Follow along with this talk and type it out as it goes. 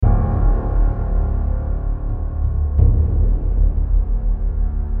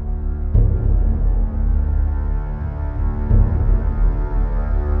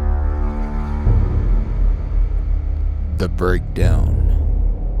breakdown.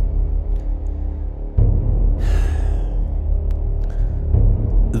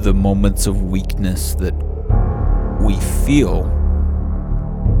 The moments of weakness that we feel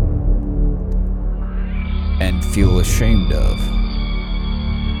and feel ashamed of.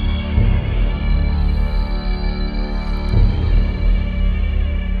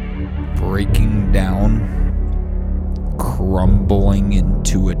 Breaking down, crumbling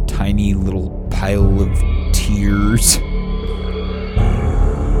into a tiny little pile of tears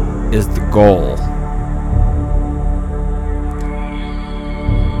is the goal.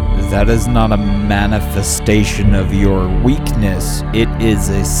 That is not a manifestation of your weakness. It is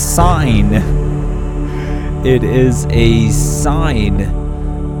a sign. It is a sign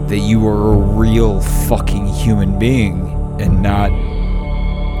that you are a real fucking human being and not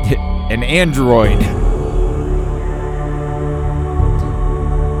an android.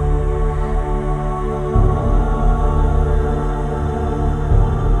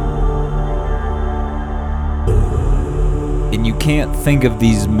 And you can't think of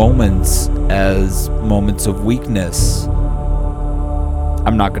these moments as moments of weakness.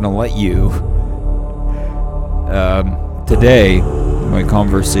 I'm not going to let you. Today, my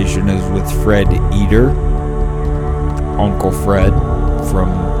conversation is with Fred Eater, Uncle Fred from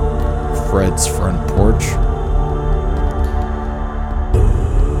Fred's Front Porch.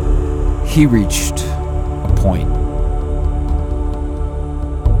 He reached a point.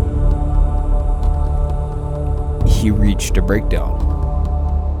 He reached a breakdown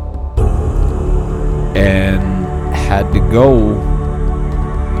and had to go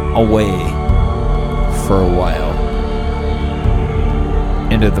away for a while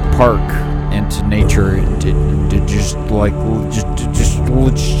into the park, into nature, and to just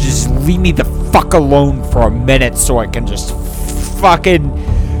leave me the fuck alone for a minute so I can just fucking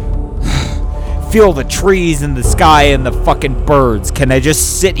feel the trees and the sky and the fucking birds. Can I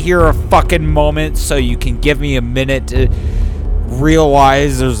just sit here a fucking moment so you can give me a minute to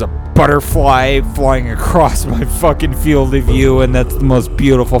realize there's a butterfly flying across my fucking field of view and that's the most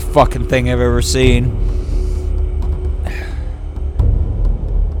beautiful fucking thing I've ever seen?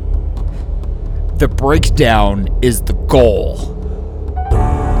 The breakdown is the goal.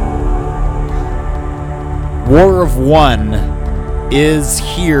 War of One is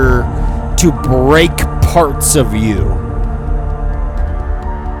here to break parts of you.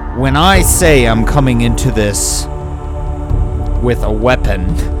 When I say I'm coming into this with a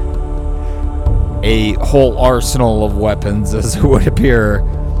weapon, a whole arsenal of weapons as it would appear,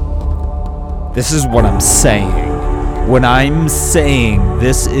 this is what I'm saying. When I'm saying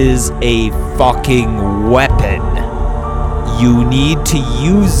this is a fucking weapon, you need to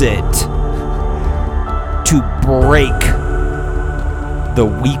use it to break the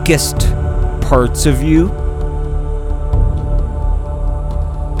weakest parts of you,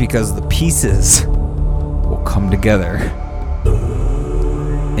 because the pieces will come together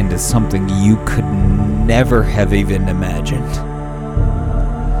into something you could never have even imagined.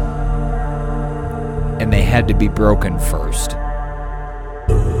 And they had to be broken first.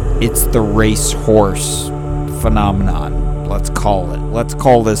 It's the racehorse phenomenon. Let's call it. Let's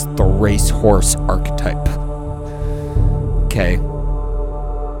call this the racehorse archetype. Okay.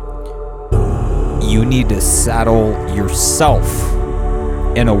 You need to saddle yourself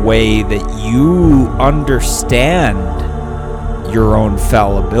in a way that you understand your own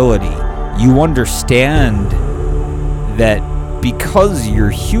fallibility. You understand that because you're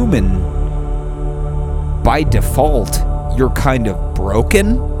human, by default, you're kind of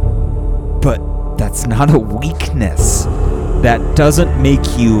broken, but that's not a weakness. That doesn't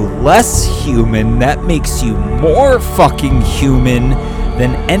make you less human. That makes you more fucking human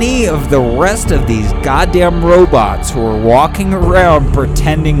than any of the rest of these goddamn robots who are walking around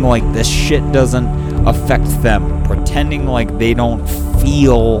pretending like this shit doesn't affect them, pretending like they don't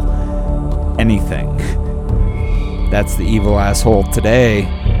feel anything. That's the evil asshole today.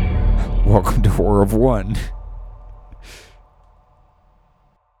 Welcome to War of One.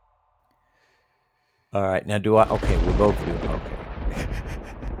 All right, now do I? Okay, we both do.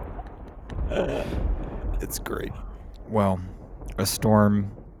 Okay. It's great. Well, a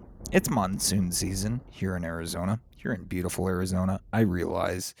storm. It's monsoon season here in Arizona. Here in beautiful Arizona. I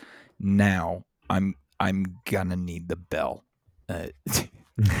realize now I'm gonna need the bell.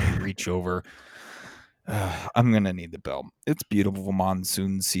 Reach over. I'm gonna need the bell. It's beautiful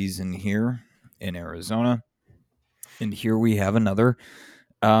monsoon season here in Arizona, and here we have another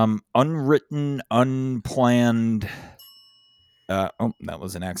unwritten, unplanned. That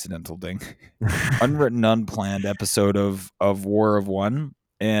was an accidental ding. Unwritten, unplanned episode of War of One.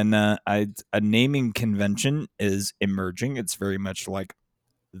 And a naming convention is emerging. It's very much like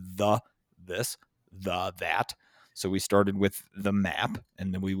the this, the that. So we started with the map,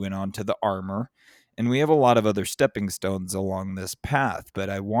 and then we went on to the armor, and we have a lot of other stepping stones along this path. But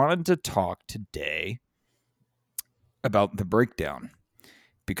I wanted to talk today about the breakdown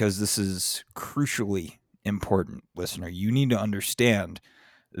because this is crucially important, listener. You need to understand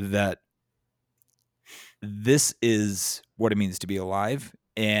that this is what it means to be alive.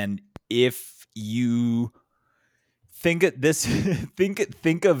 And if you think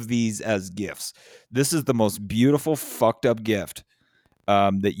of these as gifts, this is the most beautiful fucked up gift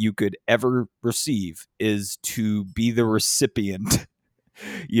that you could ever receive, is to be the recipient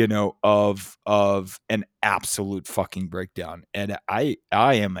of an absolute fucking breakdown. And I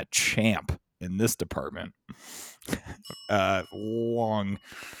am a champ in this department. I'm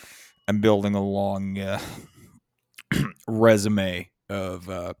building a long resume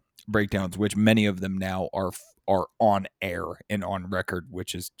of breakdowns, which many of them now are on air and on record,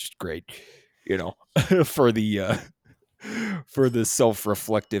 which is just great, for the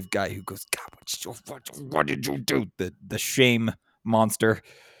self-reflective guy who goes, God, what did you do? The shame monster.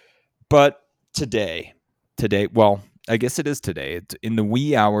 But today, well, I guess it is today. It's in the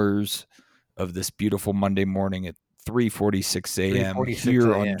wee hours of this beautiful Monday morning at 3:46 a.m.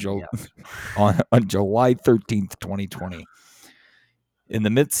 here on July 13th, 2020. In the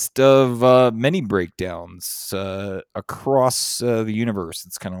midst of many breakdowns across the universe.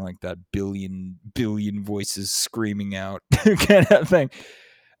 It's kind of like that billion voices screaming out kind of thing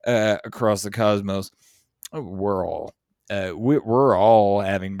across the cosmos. We're all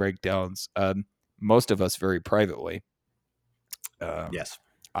having breakdowns. Most of us very privately. Yes.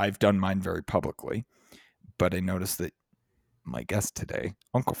 I've done mine very publicly, but I noticed that my guest today,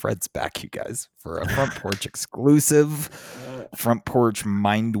 Uncle Fred's back, you guys, for a Front Porch exclusive. Front Porch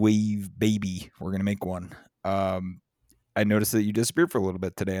Mindwave baby. We're gonna make one. I noticed that you disappeared for a little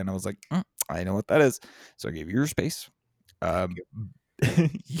bit today, and I was like, I know what that is. So I gave you your space. Because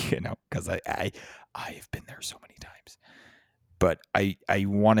I have been there so many times. But I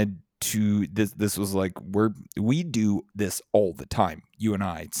wanted to. This was like we do this all the time. You and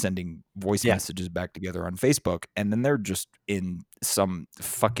I sending voice messages back together on Facebook, and then they're just in some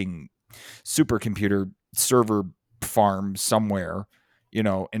fucking supercomputer server farm somewhere, in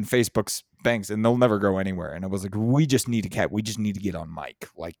Facebook's banks, and they'll never go anywhere. And I was like, we just need to get on mic,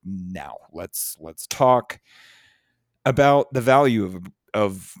 like now. Let's talk about the value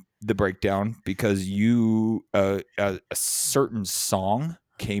of the breakdown, because you a certain song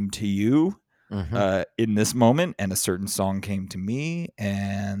came to you in this moment, and a certain song came to me,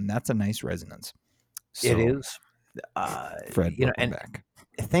 and that's a nice resonance. So, it is. Fred, welcome back.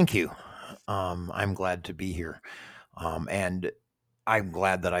 Thank you. I'm glad to be here. And I'm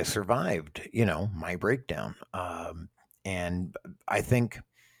glad that I survived, my breakdown. And I think,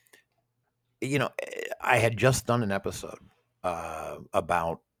 I had just done an episode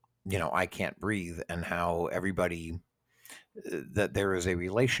about, I Can't Breathe, and how everybody, that there is a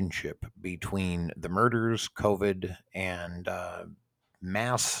relationship between the murders, COVID, and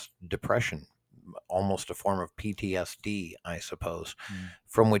mass depression, almost a form of PTSD, I suppose,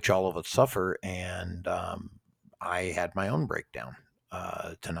 from which all of us suffer. And I had my own breakdown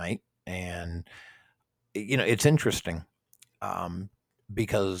tonight. And, it's interesting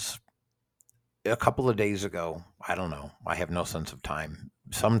because a couple of days ago, I don't know, I have no sense of time,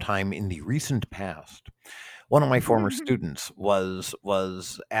 sometime in the recent past, one of my former students was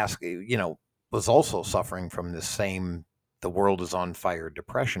asking, was also suffering from this same "the world is on fire"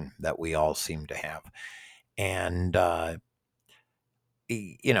 depression that we all seem to have. And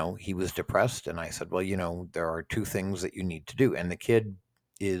he was depressed, and I said, well, there are two things that you need to do. And the kid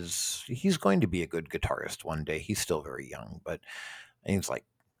he's going to be a good guitarist one day. He's still very young, but he's like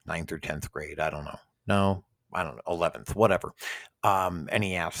 9th or 10th grade. I don't know. No, I don't know. 11th, whatever. And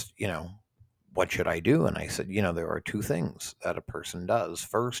he asked, what should I do? And I said, there are two things that a person does.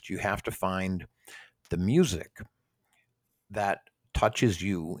 First, you have to find the music that touches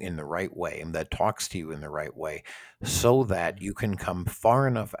you in the right way and that talks to you in the right way, so that you can come far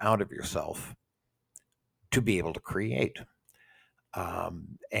enough out of yourself to be able to create.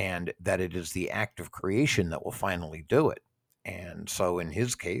 And that it is the act of creation that will finally do it. And so in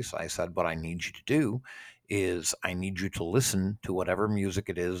his case, I said, what I need you to do is I need you to listen to whatever music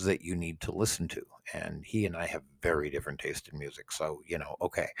it is that you need to listen to. And he and I have very different taste in music. So,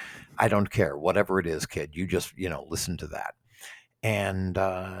 okay, I don't care. Whatever it is, kid, you just, listen to that. And,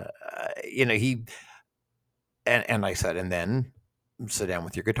 and I said, and then sit down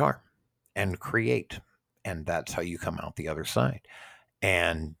with your guitar and create. And that's how you come out the other side.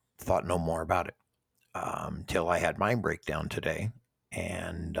 and thought no more about it till I had my breakdown today.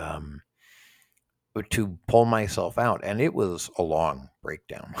 And to pull myself out, and it was a long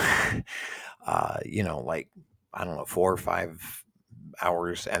breakdown. Like, I don't know, 4 or 5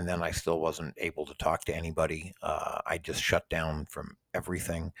 hours, and then I still wasn't able to talk to anybody. I just shut down from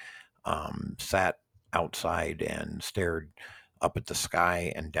everything, sat outside and stared up at the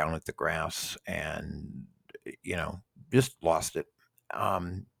sky and down at the grass, and you know just lost it.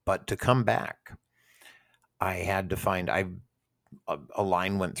 But to come back, I had to find a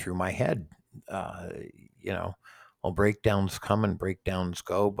line went through my head. Uh, you know, well, breakdowns come and breakdowns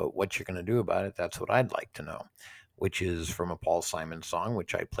go, but what you're going to do about it, that's what I'd like to know, which is from a Paul Simon song,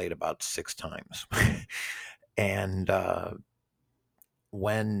 which I played about 6 times. And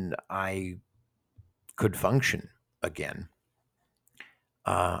when I could function again,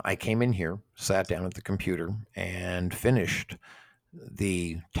 I came in here, sat down at the computer, and finished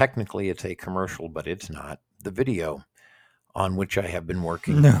technically it's a commercial, but it's not, the video on which I have been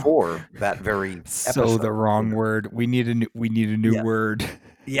working for that very So episode. the wrong word. We need a new Yeah. word.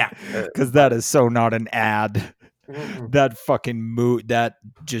 Yeah. Because that is so not an ad. Mm-mm. That fucking that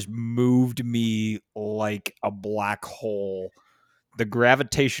just moved me like a black hole. The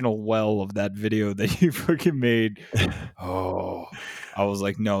gravitational well of that video that you fucking made. Oh, I was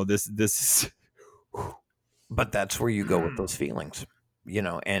like, no, this is. But that's where you go with those feelings,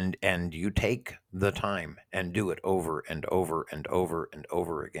 and you take the time and do it over and over and over and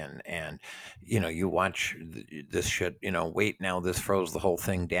over again. And you watch this shit, wait, now this froze the whole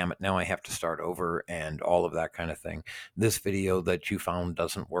thing, damn it, now I have to start over, and all of that kind of thing. This video that you found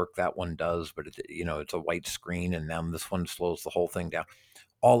doesn't work, that one does, but it's a white screen, and then this one slows the whole thing down.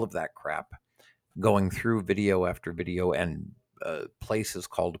 All of that crap, going through video after video, and places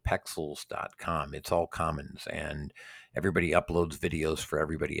called pexels.com. It's all commons, and everybody uploads videos for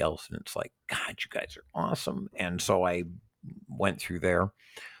everybody else. And it's like, God, you guys are awesome. And so I went through there,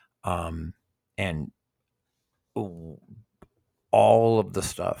 and all of the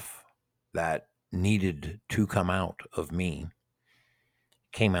stuff that needed to come out of me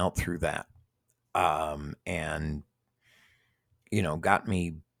came out through that. And, got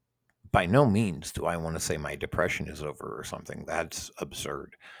me. By no means do I want to say my depression is over or something. That's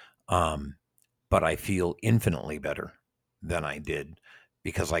absurd. But I feel infinitely better than I did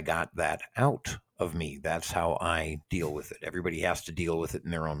because I got that out of me. That's how I deal with it. Everybody has to deal with it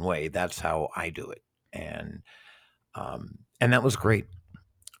in their own way. That's how I do it. And that was great.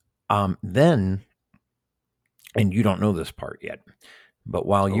 Then, and you don't know this part yet, but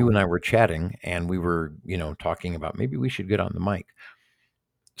while you and I were chatting and we were, talking about maybe we should get on the mic,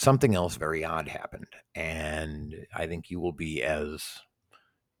 something else very odd happened. And I think you will be as,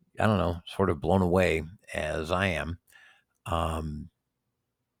 I don't know, sort of blown away as I am.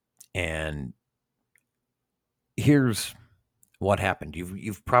 And here's what happened.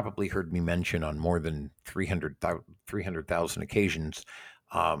 You've probably heard me mention on more than 300,000 occasions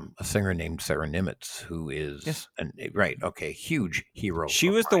a singer named Sarah Nimitz, who is huge hero. She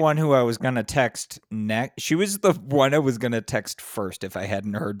was the one who I was gonna text next. She was the one I was gonna text first if I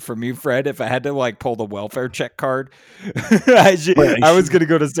hadn't heard from you, Fred. If I had to like pull the welfare check card, I was gonna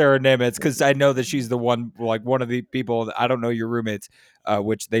go to Sarah Nimitz because I know that she's the one, like one of the people. I don't know your roommates,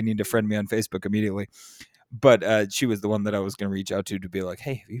 which they need to friend me on Facebook immediately. But she was the one that I was gonna reach out to be like,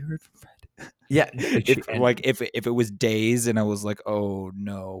 "Hey, have you heard from Fred?" Yeah, if it was days and I was like, oh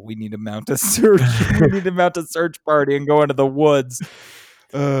no, we need to mount a search. We need to mount a search party and go into the woods.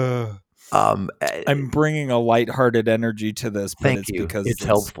 I'm bringing a lighthearted energy to this, but it's because it's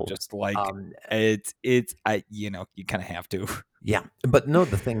helpful. Just like you kind of have to. Yeah, but no,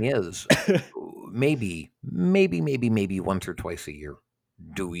 the thing is, maybe once or twice a year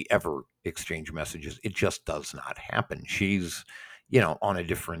do we ever exchange messages. It just does not happen. She's, on a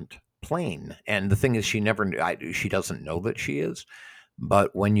different plane. And the thing is, she doesn't know that she is.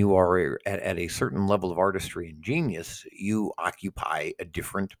 But when you are at a certain level of artistry and genius, you occupy a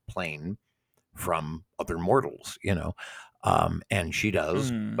different plane from other mortals, and she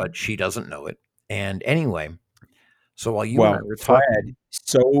does, but she doesn't know it. And anyway, so while you and I were talking, Fred,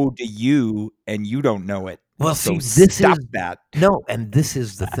 so do you, and you don't know it. Well, so see, stop that. No, and this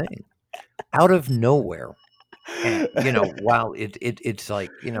is the thing. Out of nowhere, and, while it's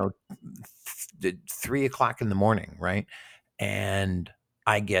like 3:00 in the morning, right? And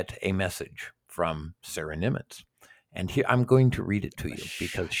I get a message from Sarah Nimitz, and here I'm going to read it to you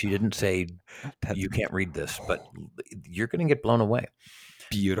because she didn't say you can't read this, but you're going to get blown away.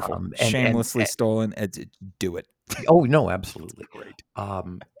 Beautiful, shamelessly stolen. Do it. Oh no, absolutely great.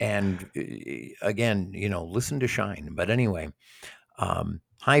 And again, listen to Shine. But anyway,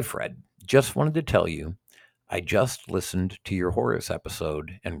 Hi, Fred. Just wanted to tell you, I just listened to your Horace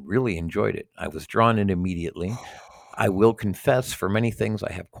episode and really enjoyed it. I was drawn in immediately. I will confess, for many things,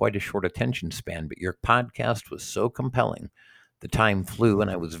 I have quite a short attention span, but your podcast was so compelling. The time flew,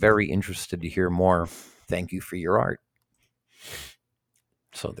 and I was very interested to hear more. Thank you for your art.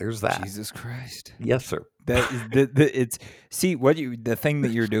 So there's that. Jesus Christ. Yes, sir. That is it's see the thing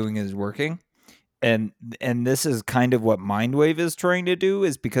that you're doing is working. And this is kind of what Mindwave is trying to do,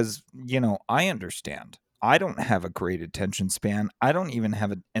 is because, I understand. I don't have a great attention span. I don't even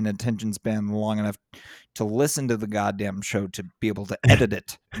have an attention span long enough to listen to the goddamn show to be able to edit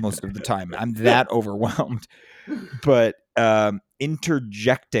it most of the time. I'm that overwhelmed. But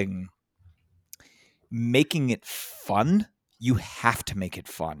interjecting, making it fun, you have to make it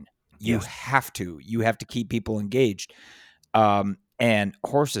fun. You Yes. have to. You have to keep people engaged. And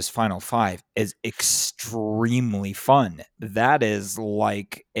Horse's Final Five is extremely fun. That is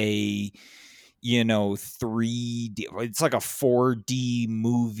like a 3D. It's like a 4D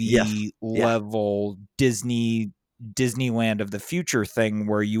movie level Disneyland of the future thing,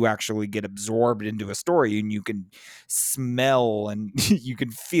 where you actually get absorbed into a story and you can smell and you can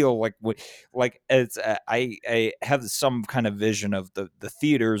feel like it's I have some kind of vision of the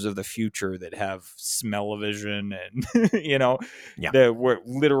theaters of the future that have smell-o-vision and that were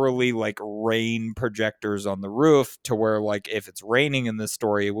literally like rain projectors on the roof, to where like if it's raining in this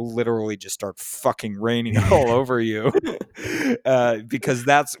story, it will literally just start fucking raining all over you, because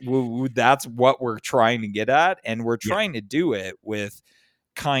that's what we're trying to get at, and we're trying to do it with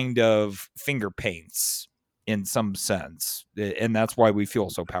kind of finger paints in some sense, and that's why we feel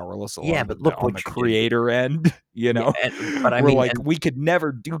so powerless on the creator end. But I we're mean, like, we could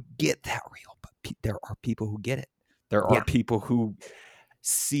never get that real, but there are people who get it. There are people who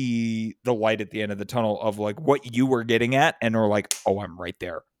see the light at the end of the tunnel of like what you were getting at, and are like, oh, I'm right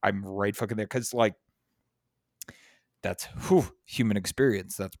there. I'm right fucking there. Because like, that's human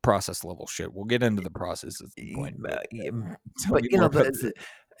experience. That's process level shit. We'll get into the process at the point.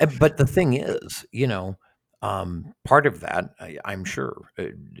 But the thing is, part of that, I'm sure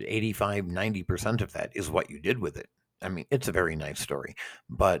 85, 90% of that is what you did with it. I mean, it's a very nice story,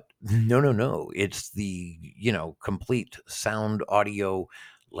 but no. It's the, complete sound audio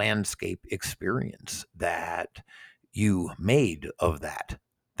landscape experience that you made of that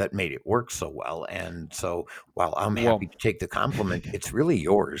made it work so well. And so while I'm happy to take the compliment, it's really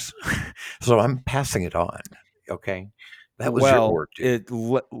yours. So I'm passing it on. Okay. That was your work, dude.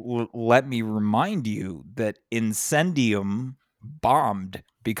 Let me remind you that Incendium bombed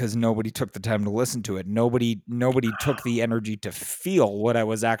because nobody took the time to listen to it. Nobody took the energy to feel what I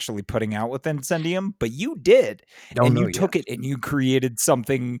was actually putting out with Incendium, but you did. Took it and you created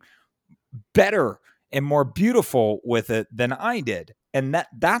something better and more beautiful with it than I did. And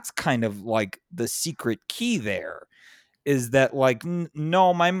that's kind of like the secret key there, is that like,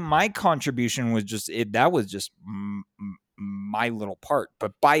 no, my contribution was just it. That was just my little part.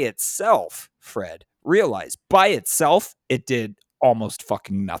 But by itself, Fred, realize by itself, it did almost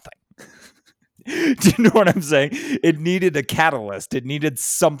fucking nothing. Do you know what I'm saying? It needed a catalyst. It needed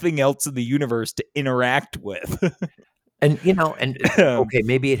something else in the universe to interact with. And okay,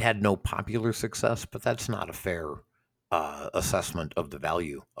 maybe it had no popular success, but that's not a fair assessment of the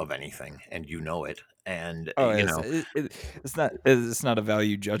value of anything, and it. And it's not a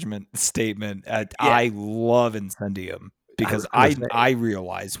value judgment statement. I love Incendium because I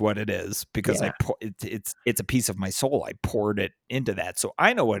realize what it is, because it's a piece of my soul. I poured it into that, so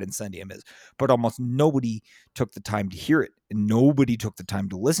I know what Incendium is. But almost nobody took the time to hear it, and nobody took the time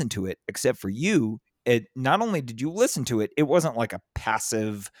to listen to it, except for you. It not only did you listen to it, it wasn't like a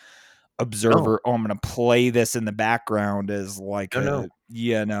passive observer. Oh, I'm going to play this in the background as like no,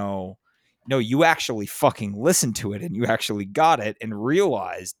 you actually fucking listened to it, and you actually got it and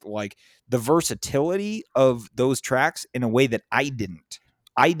realized like the versatility of those tracks in a way that I didn't.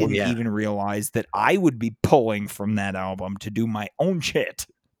 I didn't even realize that I would be pulling from that album to do my own shit.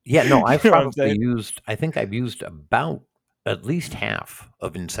 Yeah, no, I've probably I think I've used about at least half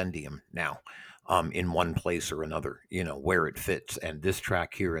of Incendium now. In one place or another, where it fits, and this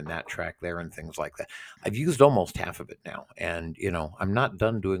track here and that track there and things like that. I've used almost half of it now, and I'm not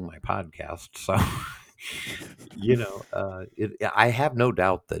done doing my podcast, so I have no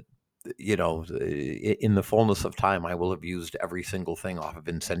doubt that in the fullness of time, I will have used every single thing off of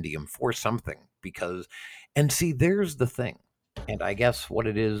Incendium for something. Because, and see, there's the thing, and I guess what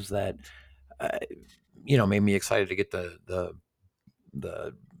it is that made me excited to get the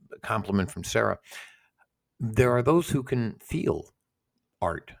compliment from Sarah. There are those who can feel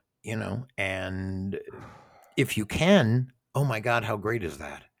art, and if you can, oh my God, how great is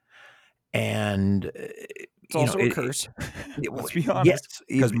that? And It's also a curse. Let's be honest, yes,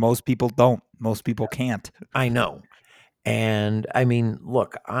 because most people don't. Most people can't. I know. And I mean,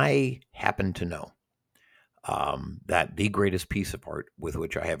 look, I happen to know that the greatest piece of art with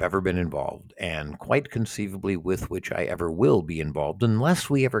which I have ever been involved, and quite conceivably with which I ever will be involved, unless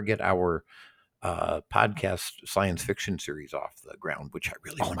we ever get our podcast science fiction series off the ground, which I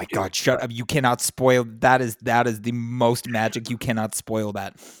really Oh want my to do. God! Shut up! You cannot spoil. That is the most magic. You cannot spoil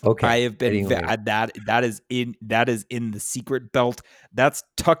that. Okay. I have been Anyway. that is in the secret belt. That's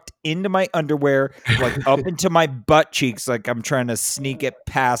tucked into my underwear, like up into my butt cheeks, like I'm trying to sneak it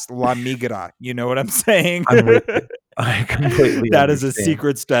past La Migra. You know what I'm saying? I'm with you. I completely That is a understand.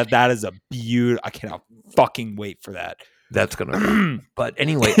 secret stuff. That is a beauty. I cannot fucking wait for that. That's going to. But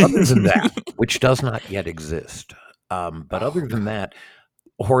anyway, other than that, which does not yet exist, but other than that,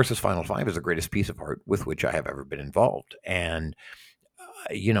 Horace's Final Five is the greatest piece of art with which I have ever been involved, and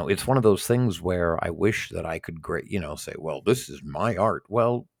it's one of those things where I wish that I could, say, well, this is my art.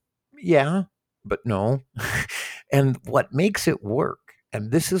 Well, yeah, but no. And what makes it work,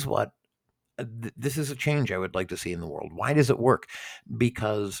 and this is what this is a change I would like to see in the world. Why does it work?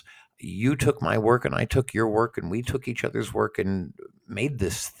 Because you took my work and I took your work and we took each other's work and made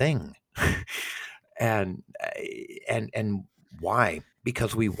this thing. and and why?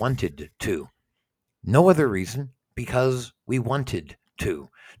 Because we wanted to. No other reason. Because we wanted to.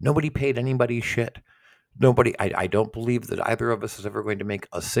 Nobody paid anybody shit. Nobody, I don't believe that either of us is ever going to make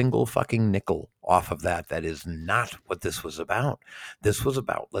a single fucking nickel off of that. That is not what this was about. This was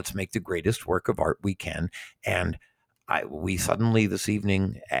about, let's make the greatest work of art we can. And we suddenly this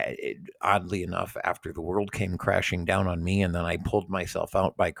evening, oddly enough, after the world came crashing down on me and then I pulled myself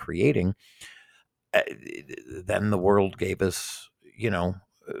out by creating, then the world gave us,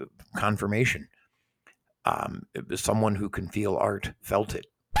 confirmation. Someone who can feel art felt it.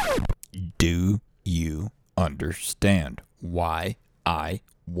 Do you understand why I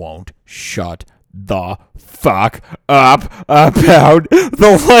won't shut the fuck up about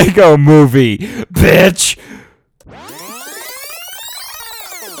the Lego movie, bitch?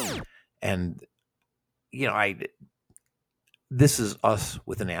 And, this is us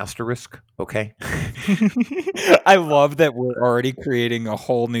with an asterisk, okay? I love that we're already creating a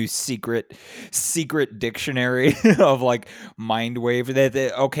whole new secret dictionary of like mind wave.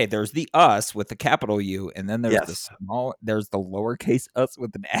 Okay, there's the us with the capital U, and then there's there's the lowercase us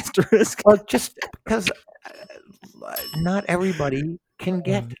with an asterisk. Well, just because not everybody can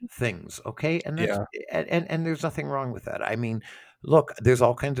get things, okay? And that's, and there's nothing wrong with that. I mean, look, there's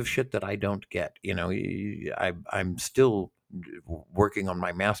all kinds of shit that I don't get. I'm still working on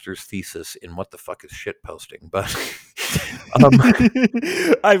my master's thesis in what the fuck is shit posting, but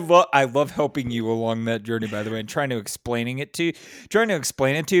I love helping you along that journey, by the way, and trying to explain it to you,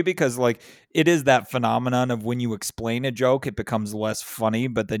 because like it is that phenomenon of when you explain a joke, it becomes less funny,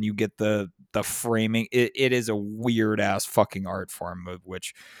 but then you get the framing. It is a weird ass fucking art form,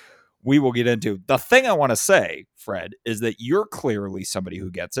 which we will get into. The thing I want to say, Fred, is that you're clearly somebody who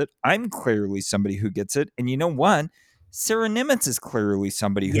gets it. I'm clearly somebody who gets it, and you know what? Sarah Nimitz is clearly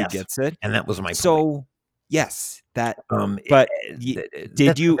somebody who gets it, and that was my point. So yes, that. But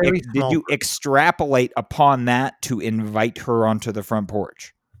did you extrapolate upon that to invite her onto the front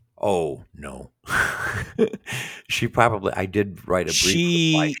porch? Oh no, I did write a brief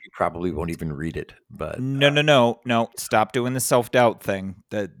reply. She probably won't even read it. But no, stop doing the self-doubt thing.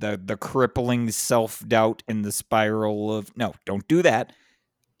 The crippling self-doubt in the spiral of no. Don't do that.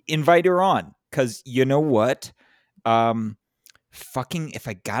 Invite her on, because you know what. Fucking, if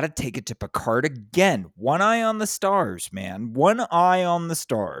I gotta take it to Picard again, one eye on the stars, man. One eye on the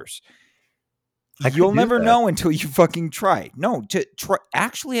stars. You'll never know until you fucking try. No, to try,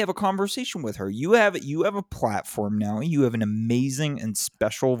 actually have a conversation with her. You have a platform now. You have an amazing and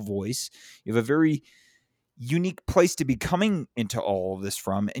special voice. You have a very unique place to be coming into all of this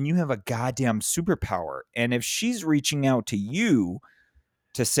from, and you have a goddamn superpower. And if she's reaching out to you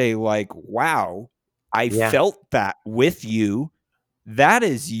to say like, wow, I felt that with you, that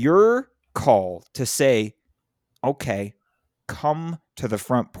is your call to say, okay, come to the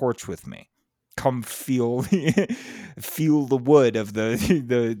front porch with me. Come feel the wood of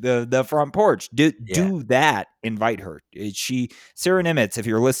the front porch. Do that. Invite her. Sarah Nimitz, if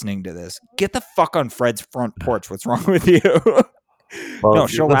you're listening to this, get the fuck on Fred's front porch. What's wrong with you? Well, no,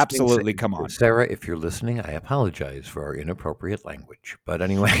 she'll absolutely come on. Sarah, if you're listening, I apologize for our inappropriate language. But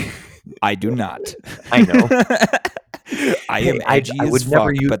anyway, I do not. I know. I am edgy as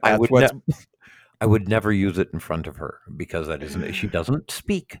fuck, but that's what's... I would never use it in front of her because that isn't. She doesn't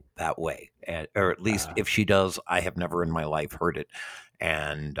speak that way, or at least if she does, I have never in my life heard it.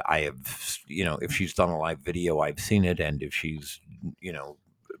 And I have, if she's done a live video, I've seen it, and if she's, you know,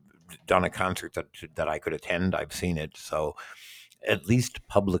 done a concert that I could attend, I've seen it. So at least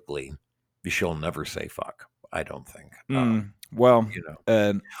publicly, she'll never say fuck. I don't think. Well, You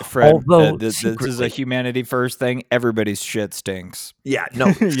know, Fred, although this is a humanity first thing. Everybody's shit stinks. Yeah, no,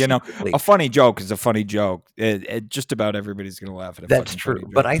 you know, secretly. a funny joke is a funny joke. Just about everybody's gonna laugh at it. That's true,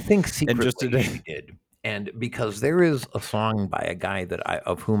 but I think secretly she did. And because there is a song by a guy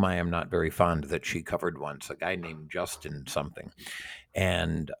of whom I am not very fond that she covered once, a guy named Justin something,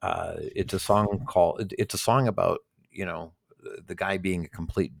 and it's a song about the guy being a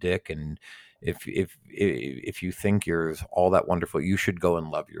complete dick, and if you think you're all that wonderful, you should go and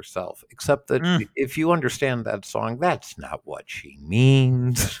love yourself. Except that if you understand that song, that's not what she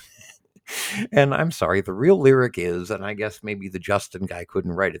means. And I'm sorry, the real lyric is, and I guess maybe the Justin guy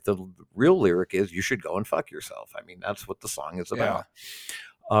couldn't write it. The real lyric is, you should go and fuck yourself. I mean, that's what the song is about.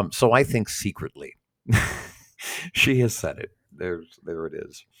 So I think secretly she has said it. There it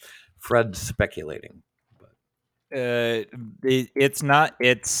is. Fred's speculating. It's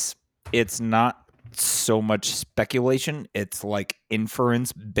not so much speculation. It's like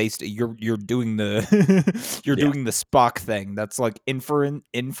inference based. You're doing the doing the Spock thing. That's like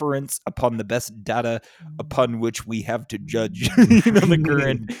inference upon the best data upon which we have to judge the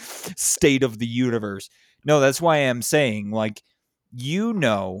current state of the universe. No, that's why I'm saying, like, you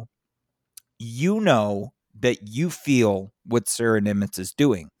know that you feel what Sarah Nimitz is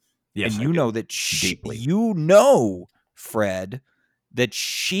doing. Yes, and know that Fred, that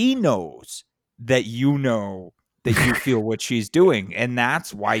she knows that that you feel what she's doing, and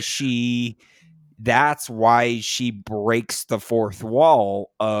that's why she breaks the fourth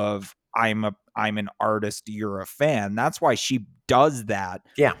wall of I'm an artist, you're a fan. That's why she does that,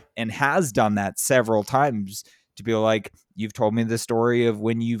 and has done that several times, to be like, you've told me the story of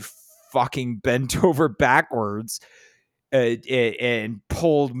when you fucking bent over backwards and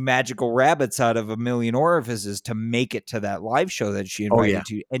pulled magical rabbits out of a million orifices to make it to that live show that she invited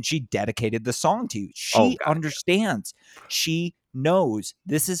to, and she dedicated the song to you. She understands. She knows.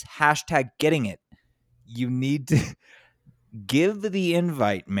 This is #getting it. You need to give the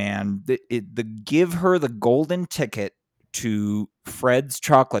invite, man. Give her the golden ticket to Fred's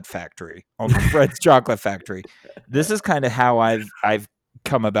Chocolate Factory. Uncle Fred's Chocolate Factory. This is kind of how I've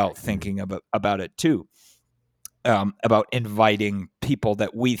come about thinking about it too. About inviting people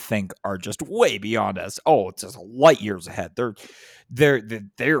that we think are just way beyond us. Oh, it's just light years ahead. They're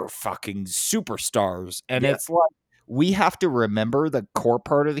fucking superstars, and it's like, we have to remember the core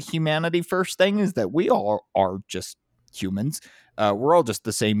part of the humanity first thing is that we all are just humans. We're all just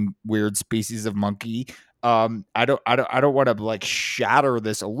the same weird species of monkey. I don't want to like shatter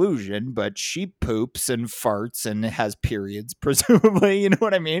this illusion, but she poops and farts and has periods, presumably. You know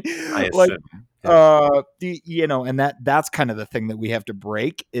what I mean? And that's kind of the thing that we have to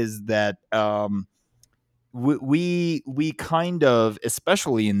break, is that we kind of,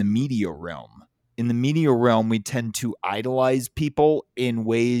 especially in the media realm, we tend to idolize people in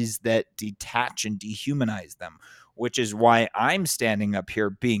ways that detach and dehumanize them, which is why I'm standing up here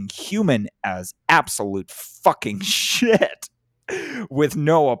being human as absolute fucking shit with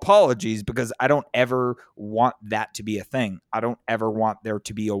no apologies, because I don't ever want that to be a thing. I don't ever want there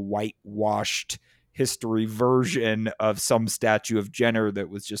to be a whitewashed history version of some statue of Jenner that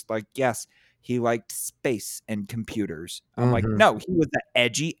was just like, yes, he liked space and computers. I'm like, no, he was an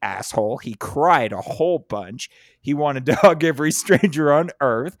edgy asshole. He cried a whole bunch. He wanted to hug every stranger on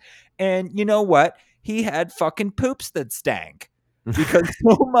Earth. And you know what? He had fucking poops that stank. Because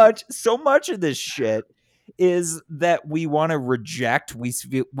so much of this shit is that we want to reject. We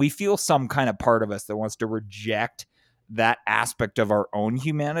feel some kind of part of us that wants to reject that aspect of our own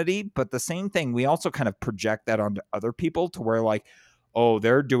humanity. But the same thing, we also kind of project that onto other people, to where like, oh,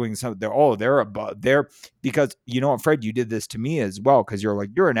 they're doing something. They're because you know what, Fred, you did this to me as well, because you're like,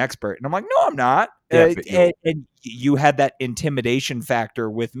 you're an expert, and I'm like, no, I'm not. And you had that intimidation factor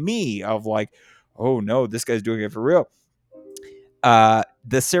with me of like, oh no, this guy's doing it for real.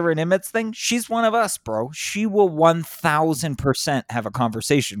 The Sarah Nimitz thing, she's one of us, bro. She will 1000% have a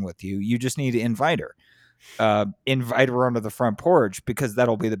conversation with you. You just need to invite her. Invite her onto the front porch, because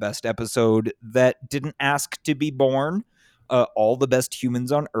that'll be the best episode that didn't ask to be born. All the best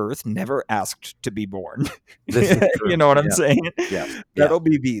humans on Earth never asked to be born. You know what I'm saying? Yeah. That'll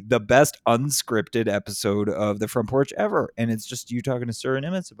be the best unscripted episode of the front porch ever. And it's just you talking to Sarah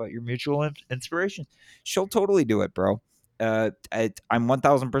Nimitz about your mutual inspiration. She'll totally do it, bro. I'm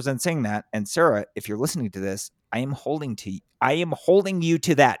 1000% saying that. And Sarah, if you're listening to this, I am holding you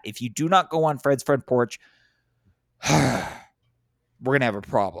to that. If you do not go on Fred's front porch, we're gonna have a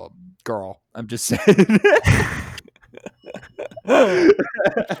problem, girl. I'm just saying.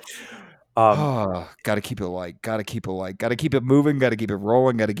 Gotta keep it light. Gotta keep it light. Gotta keep it moving. Gotta keep it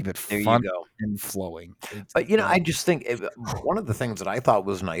rolling. Gotta keep it There you fun go. and flowing. But I just think one of the things that I thought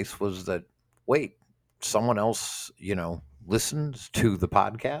was nice was that wait, someone else, listens to the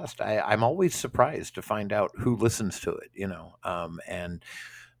podcast. I'm always surprised to find out who listens to it. And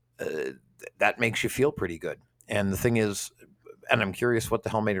that makes you feel pretty good. And the thing is, and I'm curious what the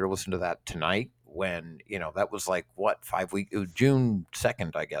hell made her listen to that tonight when, that was like what, 5 weeks, June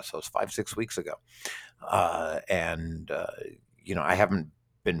 2nd, I guess. So it was 5-6 weeks ago. I haven't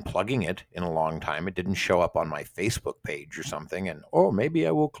been plugging it in a long time. It didn't show up on my Facebook page or something. And, maybe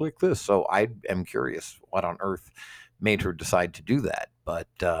I will click this. So I am curious what on earth made her decide to do that. But,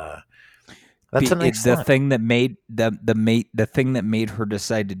 that's a nice the thing that made the thing that made her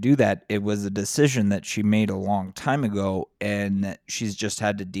decide to do that. It was a decision that she made a long time ago, and she's just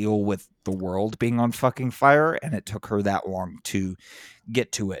had to deal with the world being on fucking fire, and it took her that long to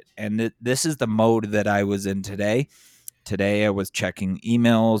get to it. And this is the mode that I was in today. Today I was checking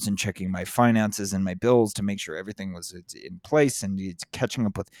emails and checking my finances and my bills to make sure everything was in place, and it's catching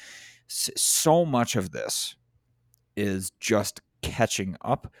up with so much of this is just catching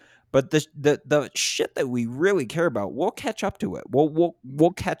up. But the shit that we really care about, we'll catch up to it.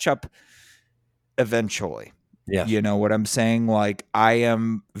 We'll catch up eventually. Yes. You know what I'm saying? Like, I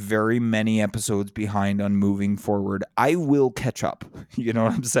am very many episodes behind on moving forward. I will catch up. You know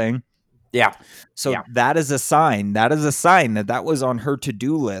what I'm saying? Yeah. So that is a sign. That is a sign that was on her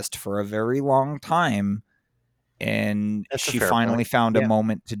to-do list for a very long time. And she finally found a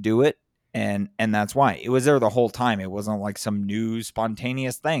moment to do it. And that's why it was there the whole time. It wasn't like some new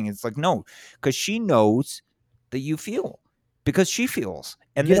spontaneous thing. It's like, no, because she knows that you feel, because she feels.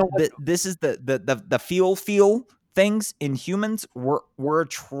 And this is the feel things in humans. We're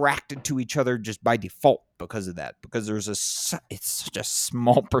attracted to each other just by default because of that, because it's such a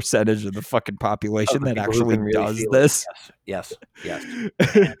small percentage of the fucking population that actually does this. Yes.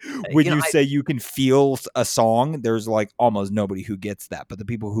 When you say you can feel a song, there's like almost nobody who gets that, but the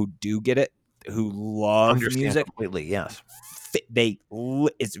people who do get it, who love music completely, yes,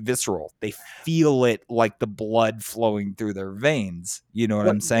 it's visceral. They feel it like the blood flowing through their veins. You know what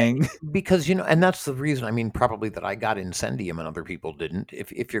I'm saying? Because, and that's the reason, I mean, probably that I got Incendium and other people didn't.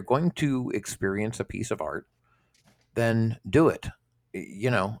 If you're going to experience a piece of art, then do it.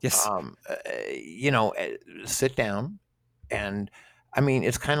 Yes. Sit down. And I mean,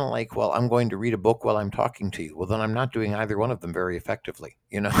 it's kind of like, well, I'm going to read a book while I'm talking to you. Well, then I'm not doing either one of them very effectively.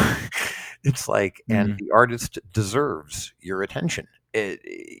 It's like, and the artist deserves your attention.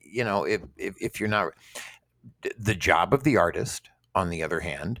 If you're not, the job of the artist, on the other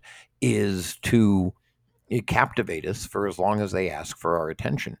hand, is to captivate us for as long as they ask for our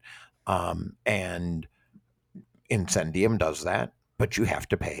attention. And Incendium does that, but you have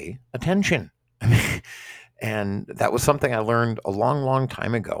to pay attention. And that was something I learned a long, long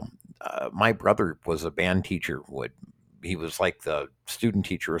time ago. My brother was a band teacher. He was like the student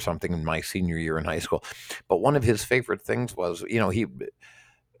teacher or something in my senior year in high school. But one of his favorite things was,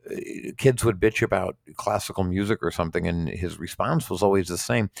 kids would bitch about classical music or something, and his response was always the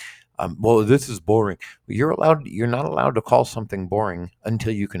same. Well, this is boring. You're not allowed to call something boring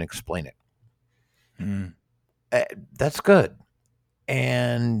until you can explain it. That's good.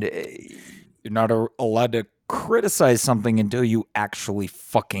 And you're not allowed to criticize something until you actually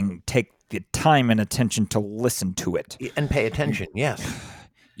fucking take the time and attention to listen to it and pay attention. Yes.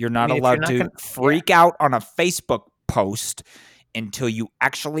 You're not allowed to freak out on a Facebook post until you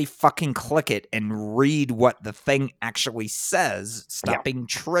actually fucking click it and read what the thing actually says. Stop being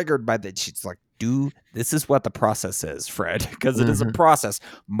triggered by that. She's like, this is what the process is, Fred, because it is a process.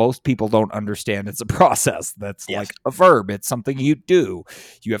 Most people don't understand it's a process. That's like a verb. It's something you do.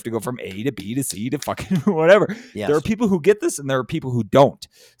 You have to go from A to B to C to fucking whatever. Yes. There are people who get this and there are people who don't.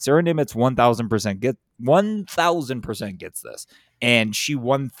 Sarah Nimitz 1000% gets this. And she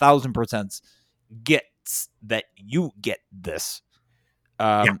 1000% gets that you get this.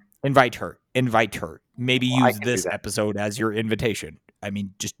 Invite her. Maybe use this episode as your invitation. I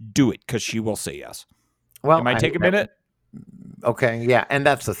mean, just do it, because she will say yes. Well, it might take a minute. Okay, yeah, and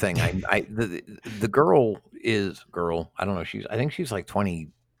that's the thing. The girl. I don't know. I think she's like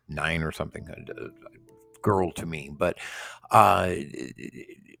 29 or something. Girl to me, but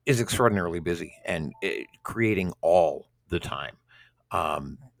is extraordinarily busy and creating all the time.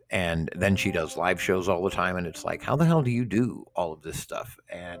 And then she does live shows all the time, and it's like, how the hell do you do all of this stuff?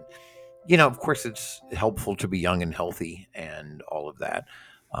 And of course, it's helpful to be young and healthy and all of that.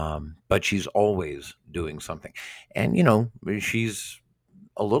 But she's always doing something. And, she's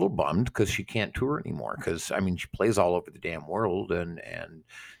a little bummed because she can't tour anymore. Because, I mean, she plays all over the damn world, and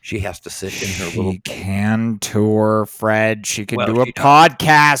she has to sit in her little. She can tour, Fred. She can do a she does.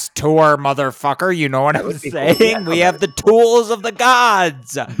 podcast tour, motherfucker. You know what I'm would be cool. saying? Yeah, no, we have the tools of the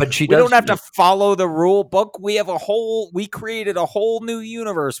gods. But she We does. don't have to follow the rule book. We created a whole new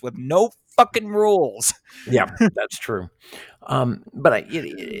universe with no fucking rules. Yeah, that's true. But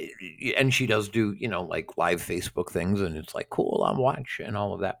and she does do, like live Facebook things, and it's like, cool, I'll watch and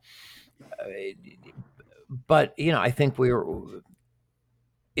all of that. But, I think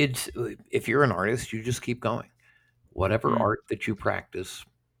if you're an artist, you just keep going, whatever art that you practice.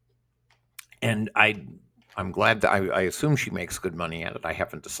 And I'm glad that I assume she makes good money at it. I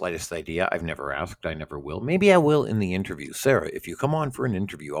haven't the slightest idea. I've never asked. I never will. Maybe I will in the interview. Sarah, if you come on for an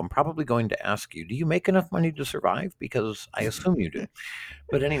interview, I'm probably going to ask you, do you make enough money to survive? Because I assume you do.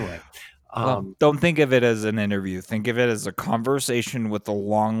 But anyway. Well, don't think of it as an interview. Think of it as a conversation with a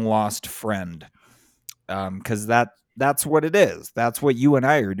long-lost friend. Because that's what it is. That's what you and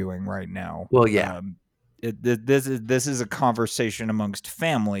I are doing right now. Well, yeah. This is a conversation amongst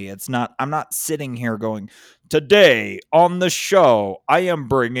family. It's not. I'm not sitting here going, today on the show I am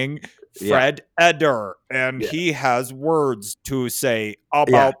bringing Fred Eder, and he has words to say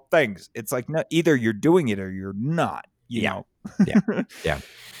about things. It's like, no, either you're doing it or you're not. You know. Yeah.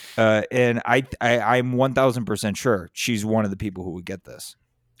 And I'm 1,000% sure she's one of the people who would get this,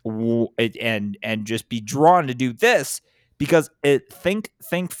 and just be drawn to do this because think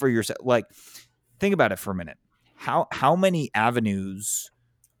for yourself. Like, think about it for a minute. How many avenues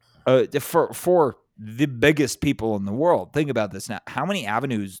for the biggest people in the world? Think about this now. How many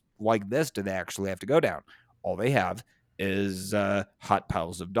avenues like this do they actually have to go down? All they have is hot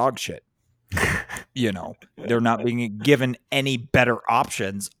piles of dog shit. They're not being given any better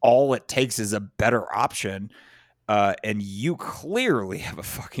options. All it takes is a better option, and you clearly have a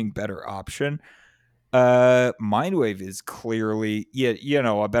fucking better option. Mindwave is clearly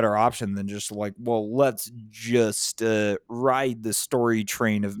a better option than just like, well, let's just ride the story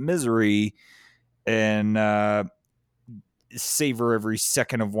train of misery and savor every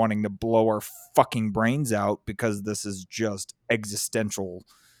second of wanting to blow our fucking brains out because this is just existential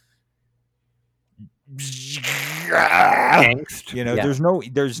angst.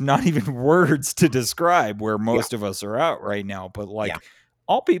 There's not even words to describe where most of us are at right now, but like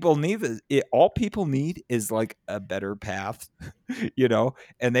all people need is like a better path,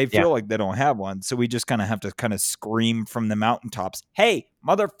 and they feel like they don't have one. So we just kind of have to kind of scream from the mountaintops, hey,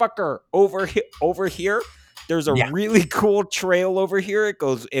 motherfucker, over here. There's a really cool trail over here. It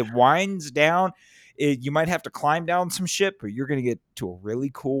winds down. You might have to climb down some shit, but you're going to get to a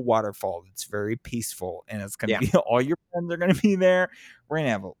really cool waterfall that's very peaceful, and it's going to be all your friends are going to be there. We're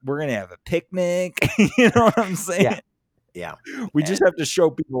going to have a picnic. You know what I'm saying? Yeah. We just have to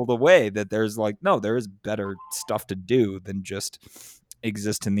show people the way that there's like, no, there is better stuff to do than just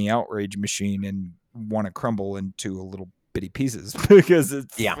exist in the outrage machine and want to crumble into a little bitty pieces because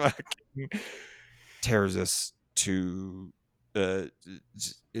it fucking tears us it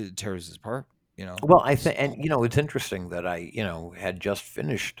tears us apart. Well, I think, and it's interesting that I, had just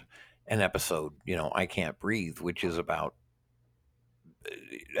finished an episode, I Can't Breathe, which is about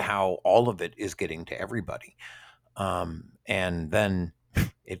how all of it is getting to everybody. And then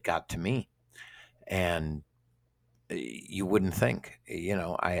it got to me, and you wouldn't think,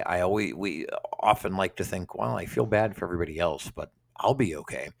 we often like to think, well, I feel bad for everybody else, but I'll be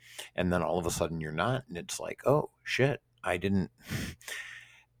okay. And then all of a sudden you're not. And it's like, oh shit, I didn't.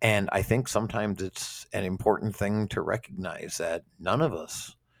 And I think sometimes it's an important thing to recognize that none of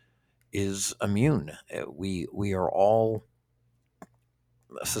us is immune. We are all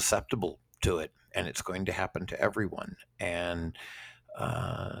susceptible to it, and it's going to happen to everyone. And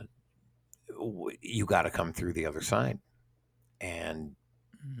you got to come through the other side. And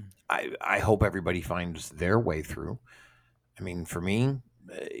I hope everybody finds their way through. I mean, for me,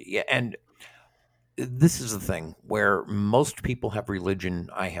 and this is the thing where most people have religion,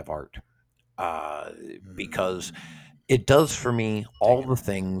 I have art, because it does for me all the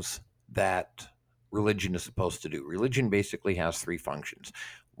things that religion is supposed to do. Religion basically has three functions.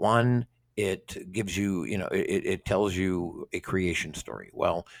 One, it gives you, it tells you a creation story.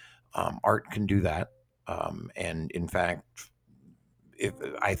 Well, art can do that. And in fact,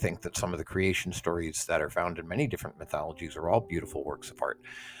 I think that some of the creation stories that are found in many different mythologies are all beautiful works of art.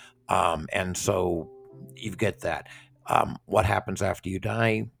 And so you get that. What happens after you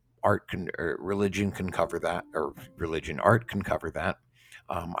die? religion can cover that, or art can cover that.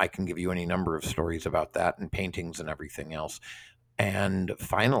 I can give you any number of stories about that, and paintings and everything else. And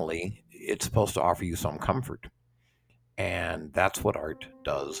finally, it's supposed to offer you some comfort. And that's what art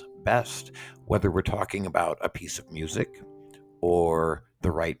does best. Whether we're talking about a piece of music, or the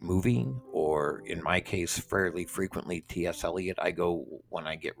right movie, or in my case, fairly frequently T.S. Eliot. I go, when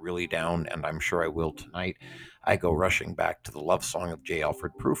I get really down, and I'm sure I will tonight, I go rushing back to the love song of J.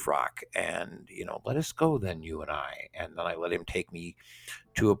 Alfred Prufrock, and, let us go then, you and I. And then I let him take me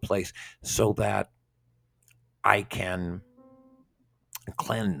to a place so that I can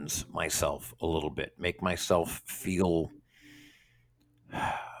cleanse myself a little bit, make myself feel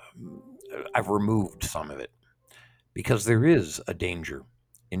I've removed some of it, because there is a danger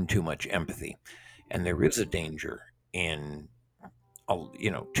in too much empathy, and there is a danger in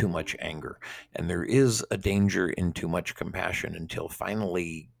too much anger, and there is a danger in too much compassion, until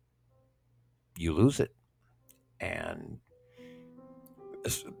finally you lose it. And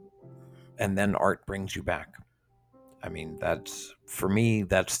and then art brings you back. I mean, that's, for me,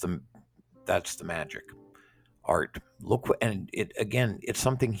 that's the magic. Art, and it, again, it's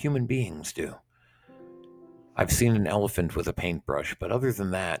something human beings do. I've seen an elephant with a paintbrush, but other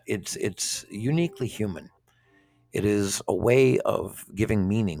than that, it's uniquely human. It is a way of giving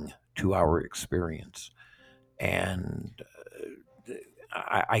meaning to our experience. And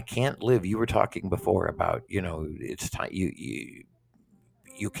I can't live. You were talking before about, it's time.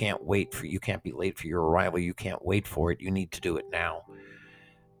 You can't wait for. You can't be late for your arrival. You can't wait for it. You need to do it now.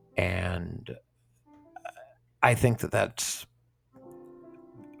 And I think that's,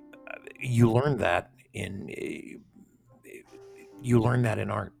 you learn that in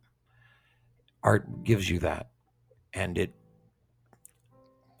art. Art gives you that, and it.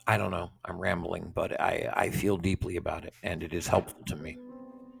 I don't know. I'm rambling, but I feel deeply about it, and it is helpful to me.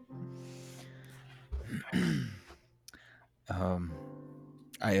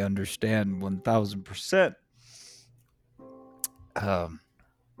 I understand 1000%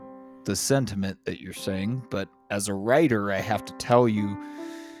 the sentiment that you're saying, but as a writer, I have to tell you,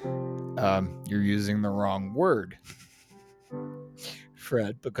 you're using the wrong word,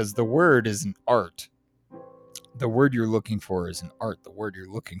 Fred, because the word isn't art. The word you're looking for isn't art. The word you're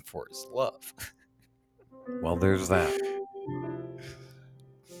looking for is love. Well, there's that.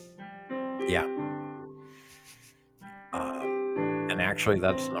 Yeah. And actually,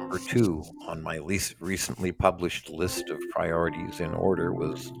 that's number 2 on my least recently published list of priorities in order,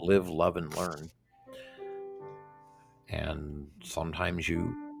 was live, love, and learn. And sometimes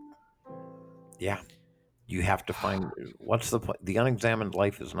you have to find, what's the unexamined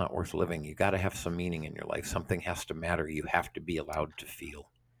life is not worth living. You got to have some meaning in your life. Something has to matter. You have to be allowed to feel.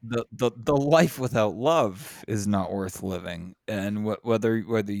 The life without love is not worth living. And whether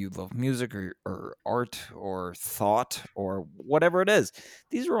you love music or art or thought or whatever it is,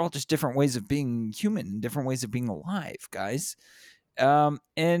 these are all just different ways of being human, different ways of being alive, guys.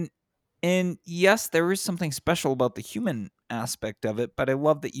 And yes, there is something special about the human aspect of it, but I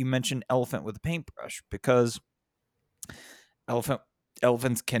love that you mentioned elephant with a paintbrush, because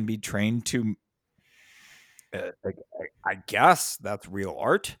elephants can be trained to, I guess that's real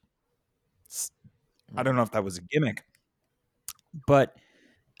art. I don't know if that was a gimmick, but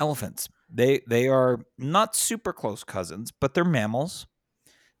elephants, they are not super close cousins, but they're mammals.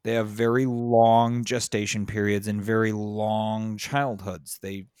 They have very long gestation periods and very long childhoods.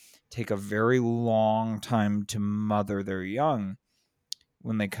 They take a very long time to mother their young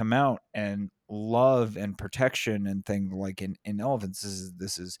when they come out, and love and protection and things like in elephants,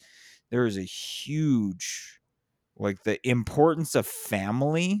 there is a huge, like, the importance of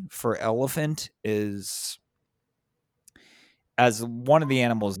family for elephant is, as one of the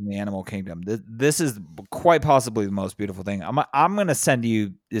animals in the animal kingdom, this is quite possibly the most beautiful thing. I'm gonna send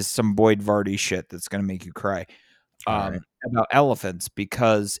you is some Boyd Vardy shit that's gonna make you cry, All right. about elephants,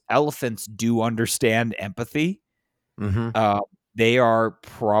 because elephants do understand empathy. Mm-hmm. They are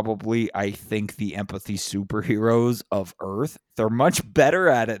probably, I think, the empathy superheroes of Earth. They're much better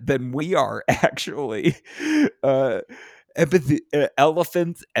at it than we are, actually. Empathy,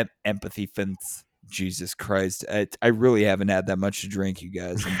 elephants and empathy fins. Jesus Christ, I really haven't had that much to drink, you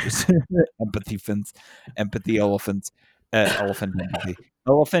guys. I'm just empathy fins, empathy elephants, elephant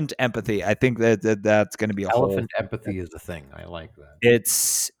empathy. I think that's going to be a whole. Elephant empathy is a thing. I like that.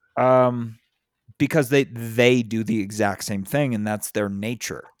 It's because they do the exact same thing, and that's their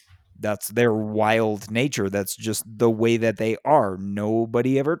nature. That's their wild nature. That's just the way that they are.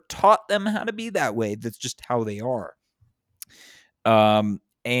 Nobody ever taught them how to be that way. That's just how they are.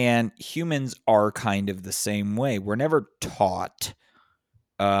 And humans are kind of the same way. We're never taught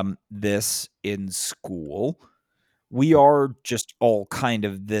this in school. We are just all kind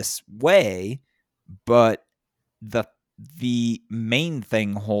of this way, but the main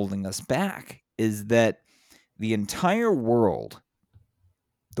thing holding us back is that the entire world,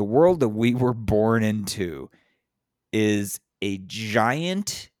 the world that we were born into, is a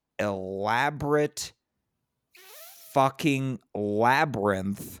giant, elaborate fucking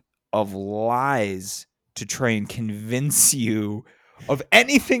labyrinth of lies to try and convince you of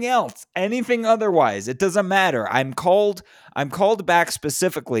anything else, anything otherwise. It doesn't matter. I'm called back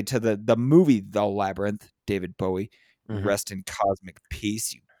specifically to the movie The Labyrinth, David Bowie. Rest in cosmic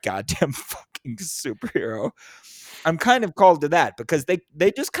peace, you goddamn fucking superhero. I'm kind of called to that because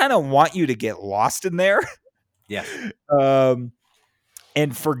they just kind of want you to get lost in there. Yeah.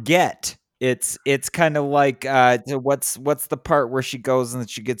 And forget. It's kind of like what's the part where she goes and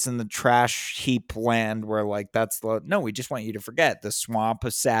she gets in the trash heap land where like that's the no, we just want you to forget the swamp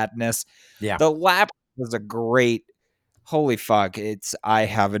of sadness. Yeah. The Labyrinth was a great holy fuck. I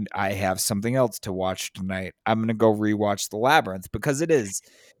have something else to watch tonight. I'm gonna go rewatch The Labyrinth because it is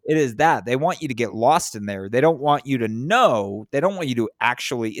that. They want you to get lost in there. They don't want you to know. They don't want you to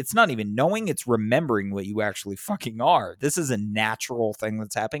actually, it's not even knowing, it's remembering what you actually fucking are. This is a natural thing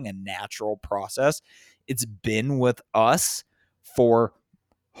that's happening, a natural process. It's been with us for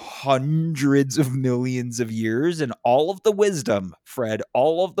hundreds of millions of years, and all of the wisdom, Fred,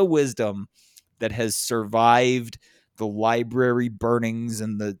 all of the wisdom that has survived the library burnings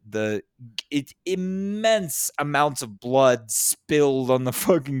and the immense amounts of blood spilled on the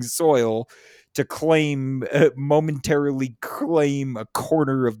fucking soil to momentarily claim a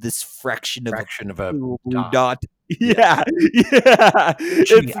corner of this fraction of a blue dot. dot. Yeah.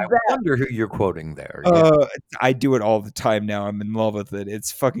 It's I wonder who you're quoting there. I do it all the time now. I'm in love with it.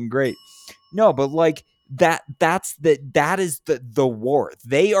 It's fucking great. No, but like that is the war.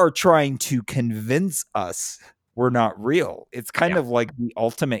 They are trying to convince us we're not real. It's kind of like the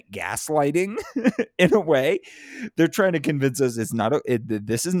ultimate gaslighting in a way. They're trying to convince us it's not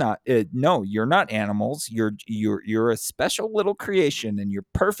this is not no, you're not animals. You're a special little creation and you're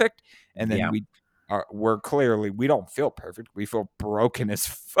perfect. And then we're clearly, we don't feel perfect. We feel broken as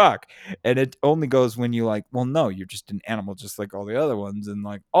fuck. And it only goes when you like, well, no, you're just an animal just like all the other ones. And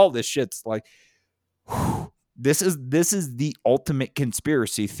like all this shit's like, whew, this is the ultimate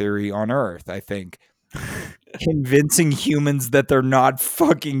conspiracy theory on Earth, I think. Convincing humans that they're not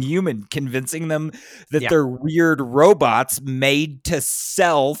fucking human, convincing them that they're weird robots made to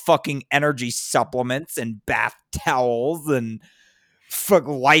sell fucking energy supplements and bath towels and fuck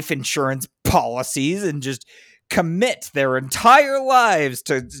life insurance policies and just commit their entire lives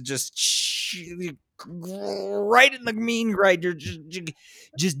to just right in the mean right.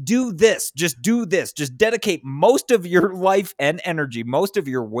 Just do this. Just dedicate most of your life and energy, most of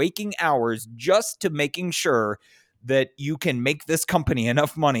your waking hours just to making sure that you can make this company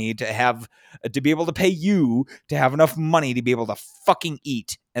enough money to be able to pay you to have enough money to be able to fucking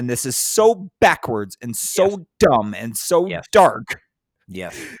eat. And this is so backwards and so dumb and so dark.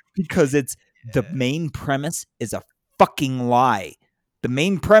 Yes. Because the main premise is a fucking lie. The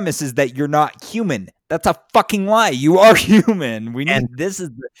main premise is that you're not human. That's a fucking lie. You are human. This is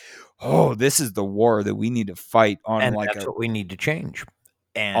the war that we need to fight on. And that's what we need to change.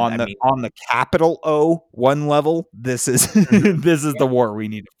 And on the capital O one level, this is the war we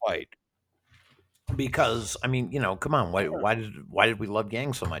need to fight. Because I mean, come on, why did we love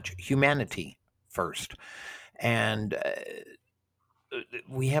Yang so much? Humanity first, and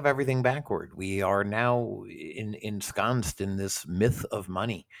we have everything backward. We are now ensconced in this myth of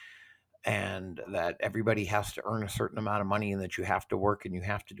money, and that everybody has to earn a certain amount of money, and that you have to work and you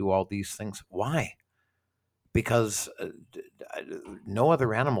have to do all these things. Why? Because no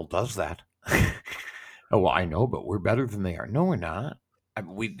other animal does that. Oh, well, I know, but we're better than they are. No, we're not.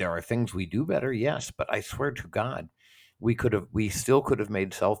 There are things we do better, yes, but I swear to God, we still could have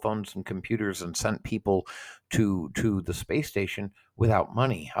made cell phones and computers and sent people to the space station without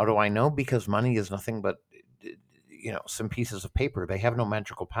money. How do I know? Because money is nothing but some pieces of paper. They have no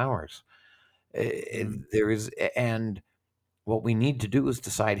magical powers. There is, and what we need to do is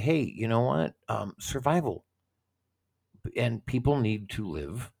decide, hey, you know what? Survival, and people need to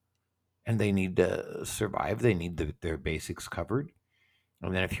live, and they need to survive. They need their basics covered.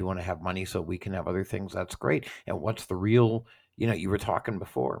 And then if you want to have money so we can have other things, that's great. And what's the real, you were talking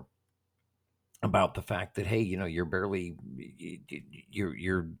before about the fact that, hey, you're barely,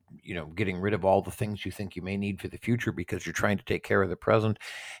 you're getting rid of all the things you think you may need for the future because you're trying to take care of the present,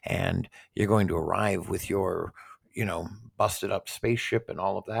 and you're going to arrive with your, busted up spaceship and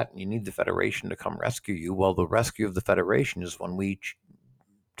all of that, and you need the Federation to come rescue you. Well, the rescue of the Federation is when we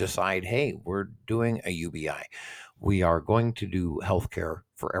decide, hey, we're doing a UBI. We are going to do healthcare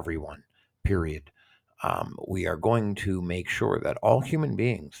for everyone, period. We are going to make sure that all human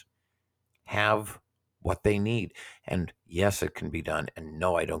beings have what they need. And yes, it can be done. And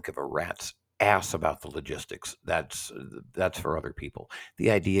no, I don't give a rat's ass about the logistics. That's for other people.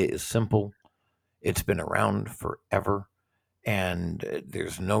 The idea is simple. It's been around forever, and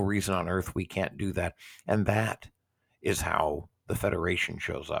there's no reason on earth we can't do that. And that is how the Federation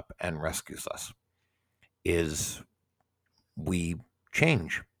shows up and rescues us. Is we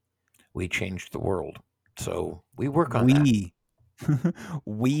change. We change the world. So we work on that. We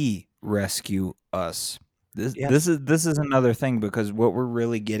we rescue us. This Yes. this is another thing, because what we're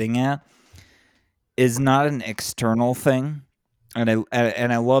really getting at is not an external thing. And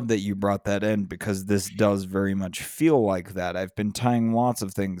I love that you brought that in, because this does very much feel like that. I've been tying lots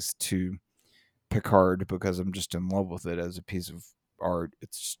of things to Picard because I'm just in love with it as a piece of art.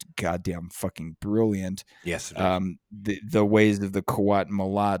 It's just goddamn fucking brilliant. Yes, it is. The ways of the Kawat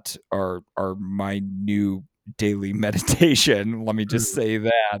Malat are my new daily meditation. Let me just say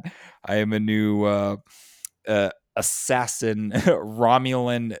that I am a new assassin,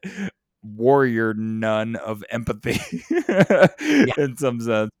 Romulan warrior nun of empathy Yeah. in some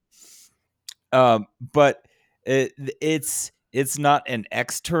sense. But it's not an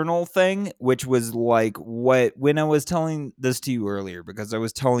external thing, which was like what when I was telling this to you earlier, because I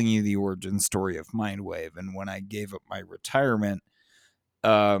was telling you the origin story of Mindwave, and when I gave up my retirement,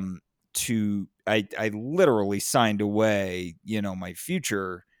 to I literally signed away, my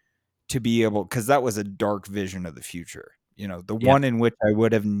future to be able, because that was a dark vision of the future. The Yeah. one in which I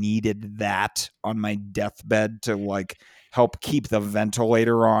would have needed that on my deathbed to like help keep the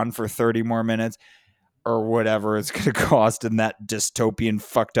ventilator on for 30 more minutes or whatever it's going to cost in that dystopian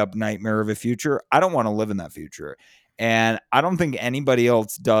fucked up nightmare of a future. I don't want to live in that future. And I don't think anybody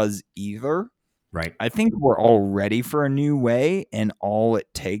else does either. Right. I think we're all ready for a new way, and all it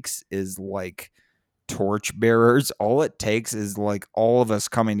takes is like torch bearers. All it takes is like all of us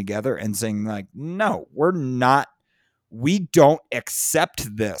coming together and saying like, no, we're not, we don't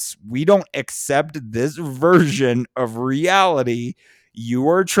accept this. We don't accept this version of reality you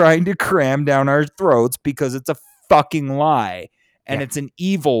are trying to cram down our throats, because it's a fucking lie. And Yeah. it's an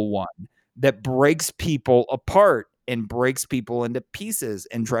evil one that breaks people apart and breaks people into pieces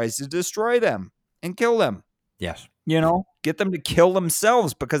and tries to destroy them and kill them. Yes. Get them to kill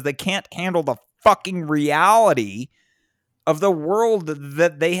themselves because they can't handle the fucking reality of the world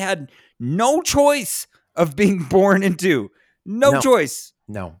that they had no choice of being born into. No No. choice.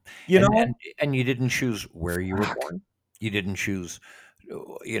 No. You And know? and you didn't choose where you were Fuck. born. You didn't choose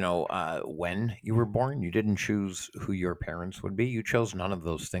when you were born. You didn't choose who your parents would be. You chose none of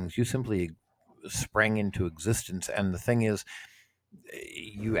those things. You simply sprang into existence. And the thing is,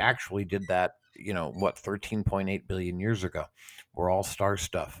 you actually did that, 13.8 billion years ago. We're all star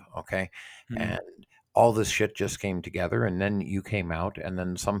stuff, okay? Mm. And all this shit just came together, and then you came out, and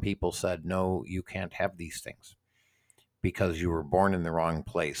then some people said, no, you can't have these things because you were born in the wrong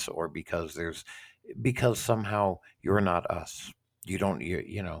place, or because somehow you're not us. You don't,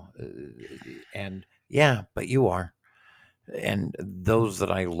 and yeah, but you are. And those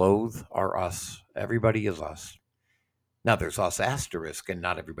that I loathe are us. Everybody is us. Now there's us asterisk, and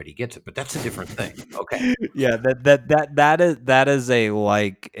not everybody gets it, but that's a different thing. Okay. Yeah, that is a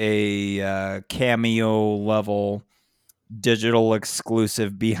like a cameo level digital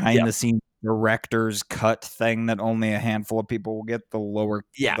exclusive Yeah. behind the scenes director's cut thing that only a handful of people will get, the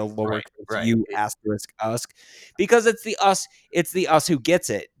Yeah. lowercase Right. Right. u asterisk us, because it's the us who gets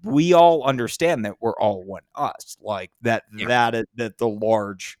it. We all understand that we're all one us, like that Yeah. that the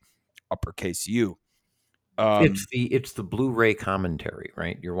large uppercase U. It's um the Blu-ray commentary,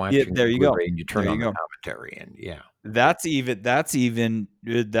 right? You're yeah, watching the there you go, Blu-ray and you there turn you on the go. commentary, and yeah. That's even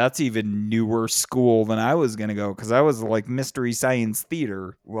newer school than I was gonna go, because I was like Mystery Science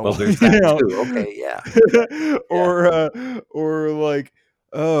Theater Well, level, there's that too. Okay. Yeah. Yeah. or like,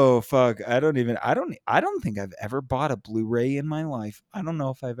 oh fuck, I don't think I've ever bought a Blu-ray in my life. I don't know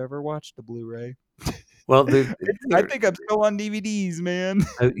if I've ever watched a Blu-ray. Well, I there, think I'm still on DVDs, man.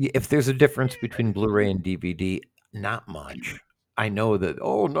 if there's a difference between Blu-ray and DVD, not much. I know that.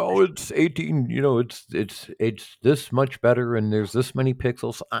 Oh no, it's 18. It's this much better, and there's this many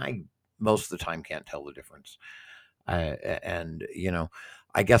pixels. I most of the time can't tell the difference. And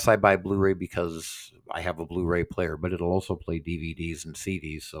I guess I buy Blu-ray because I have a Blu-ray player, but it'll also play DVDs and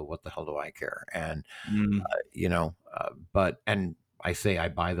CDs. So what the hell do I care? And Mm. but and I say I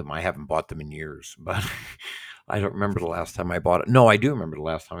buy them. I haven't bought them in years, but I don't remember the last time I bought it. No, I do remember the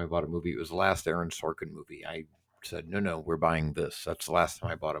last time I bought a movie. It was the last Aaron Sorkin movie. I said, no, we're buying this. That's the last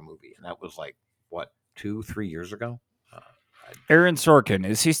time I bought a movie. And that was like, what, 2-3 years ago? Aaron Sorkin,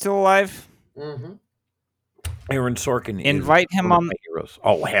 is he still alive? Mm-hmm. Aaron Sorkin invite is him one on of my heroes.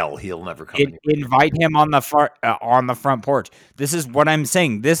 Oh, hell, he'll never come anywhere. Invite him on the front porch. This is what I'm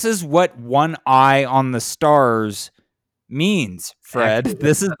saying. This is what one eye on the stars means, Fred. Actually,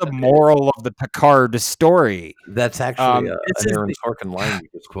 this is the moral of the Picard story. That's actually an Aaron Sorkin line you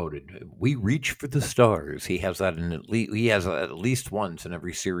just quoted. We reach for the stars. He has that in at least once in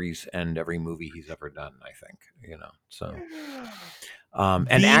every series and every movie he's ever done, I think. So.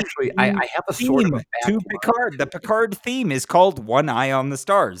 And actually, I have a sort of a to Picard. The Picard theme is called "One Eye on the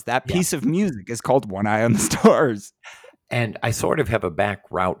Stars." That piece of music is called "One Eye on the Stars." And I sort of have a back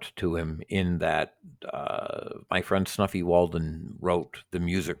route to him in that my friend Snuffy Walden wrote the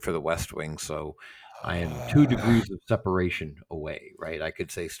music for The West Wing, so I am 2 degrees of separation away, right? I could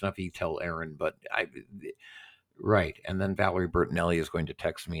say, Snuffy, tell Aaron, but right. And then Valerie Bertinelli is going to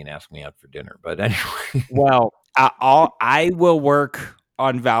text me and ask me out for dinner. But anyway. Well, I will work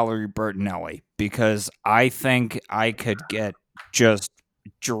on Valerie Bertinelli because I think I could get just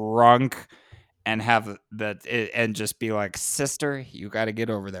drunk and have that and just be like, sister, you got to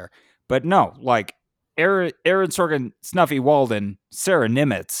get over there. But no, like Aaron Sorkin, Snuffy Walden, Sarah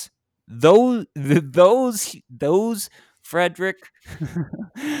Nimitz, those Frederick,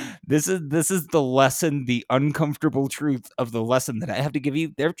 this is the lesson, the uncomfortable truth of the lesson that I have to give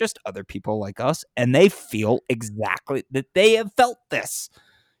you. They're just other people like us, and they feel exactly that they have felt this.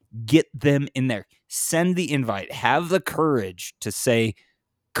 Get them in there. Send the invite. Have the courage to say,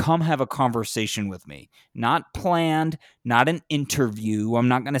 come have a conversation with me. Not planned, not an interview. I'm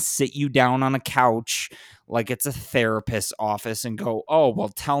not going to sit you down on a couch like it's a therapist's office and go, oh, well,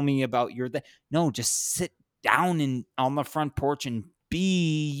 tell me about your... No, just sit down on the front porch and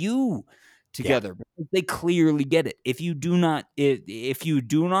be you together. Yeah. They clearly get it. If you do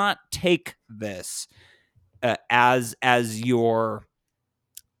not take this as your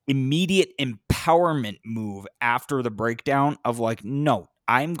immediate empowerment move after the breakdown of like, no,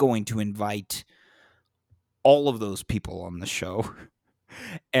 I'm going to invite all of those people on the show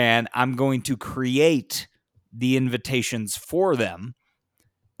and I'm going to create the invitations for them.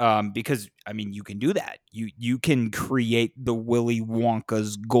 Because I mean, you can do that. You can create the Willy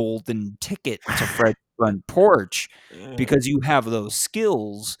Wonka's golden ticket to Fred's front porch because you have those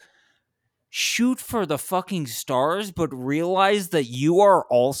skills. Shoot for the fucking stars, but realize that you are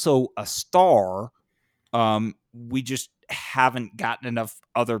also a star. We just haven't gotten enough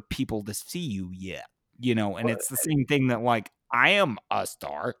other people to see you yet, and it's the same thing that like I am a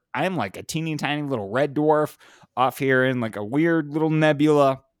star. I am like a teeny tiny little red dwarf off here in like a weird little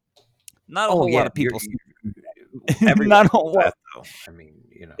nebula. Not a whole lot of people. Not a whole lot. Though. I mean,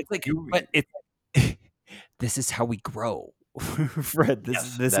 it's like, but it's this is how we grow, Fred.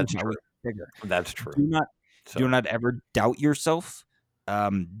 This is how we get bigger. That's true. Do not ever doubt yourself.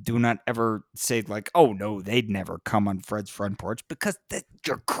 Do not ever say like, oh no, they'd never come on Fred's front porch, because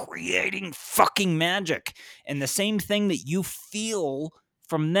you're creating fucking magic. And the same thing that you feel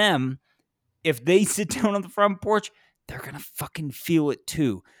from them, if they sit down on the front porch, they're gonna fucking feel it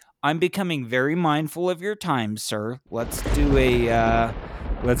too. I'm becoming very mindful of your time, sir. Let's do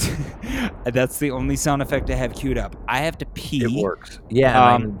that's the only sound effect I have queued up. I have to pee. It works.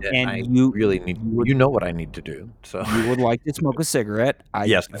 Yeah, you really need. You know what I need to do. So you would like to smoke a cigarette.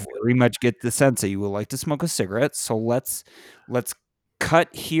 Yes, I very much get the sense that you would like to smoke a cigarette. So let's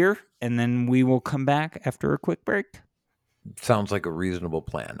cut here, and then we will come back after a quick break. Sounds like a reasonable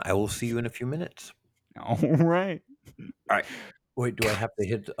plan. I will see you in a few minutes. All right. All right. Wait, do I have to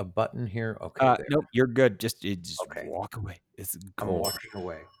hit a button here? Okay. Nope, you're good. Just okay. Walk away. It's gold. I'm walking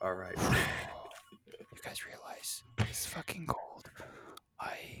away. All right. You guys realize it's fucking gold.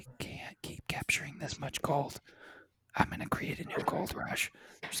 I can't keep capturing this much gold. I'm going to create a new gold rush.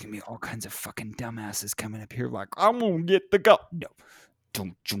 There's going to be all kinds of fucking dumbasses coming up here like, I'm going to get the gold. No.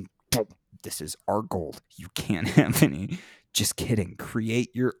 This is our gold. You can't have any. Just kidding.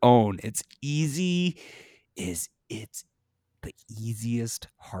 Create your own. It's easy. It's the easiest,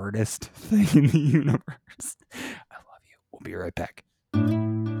 hardest thing in the universe. I love you. We'll be right back.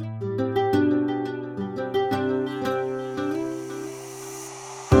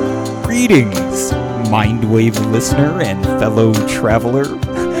 Greetings, Mindwave listener and fellow traveler.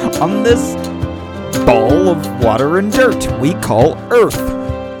 On this ball of water and dirt we call Earth,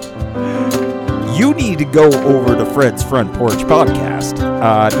 you need to go over to Fred's Front Porch Podcast.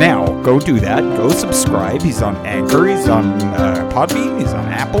 Now, go do that. Go subscribe. He's on Anchor. He's on Podbean. He's on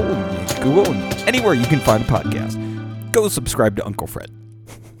Apple and Google and anywhere you can find a podcast. Go subscribe to Uncle Fred.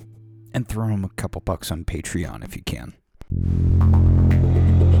 And throw him a couple bucks on Patreon if you can.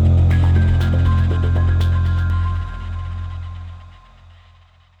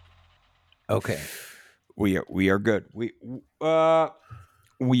 Okay. We are good. We are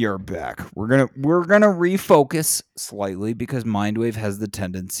back. We're gonna refocus slightly because Mindwave has the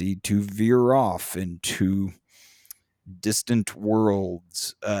tendency to veer off into distant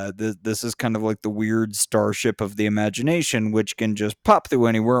worlds. This is kind of like the weird starship of the imagination, which can just pop through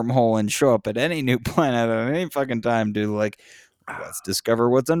any wormhole and show up at any new planet at any fucking time to like, let's discover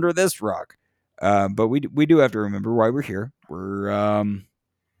what's under this rock. But we do have to remember why we're here. We're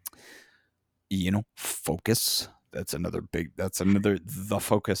focus. That's another. The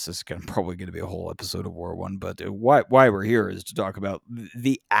focus is probably going to be a whole episode of War One. But why we're here is to talk about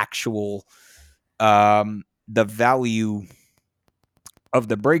the actual, the value of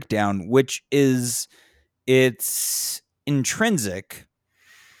the breakdown, which is it's intrinsic,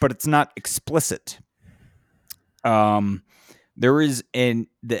 but it's not explicit. There is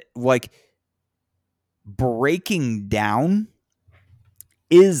breaking down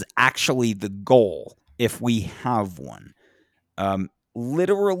is actually the goal if we have one.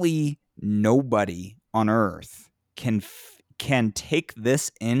 Literally nobody on Earth can take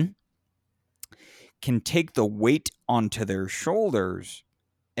this in, can take the weight onto their shoulders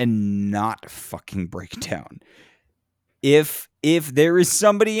and not fucking break down. If there is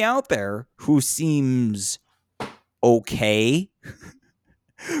somebody out there who seems okay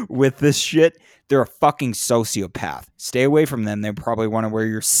with this shit, they're a fucking sociopath. Stay away from them. They probably want to wear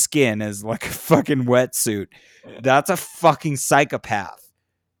your skin as like a fucking wetsuit. That's a fucking psychopath.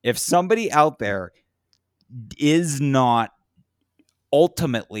 If somebody out there is not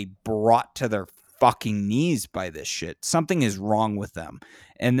ultimately brought to their fucking knees by this shit, something is wrong with them.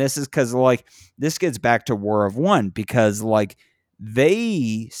 And this is because like this gets back to War of One, because like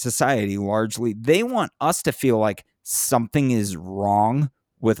society largely, they want us to feel like something is wrong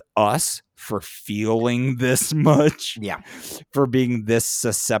with us for feeling this much, for being this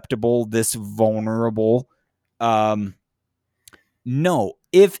susceptible, this vulnerable. No,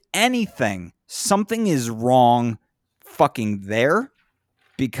 if anything, something is wrong fucking there,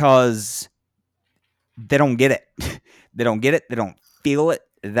 because they don't get it. They don't get it. They don't feel it.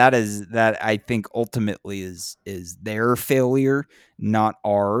 That I think ultimately is their failure, not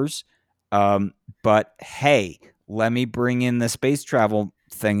ours. But hey, let me bring in the space travel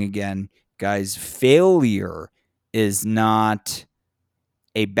thing again, guys. Failure is not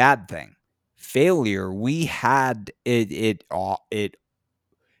a bad thing. Failure, we had it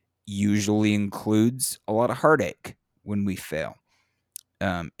usually includes a lot of heartache when we fail.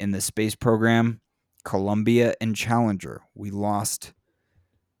 In the space program, Columbia and Challenger, we lost,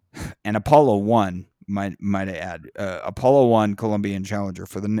 and Apollo 1, might I add, Apollo 1, Columbia, and Challenger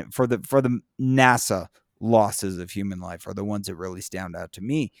for the NASA losses of human life are the ones that really stand out to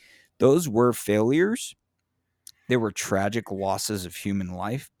me. Those were failures. They were tragic losses of human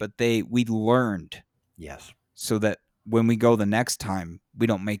life, but we learned. Yes. So that when we go the next time, we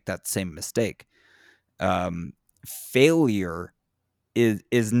don't make that same mistake. Failure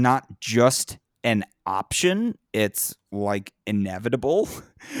is not just an option, it's like inevitable,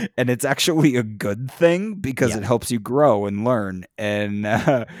 and it's actually a good thing because it helps you grow and learn. And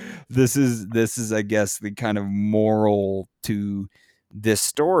this is I guess the kind of moral to this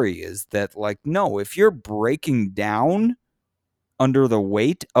story is that, like, no, if you're breaking down under the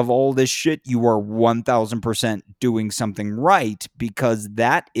weight of all this shit, you are 1000% doing something right, because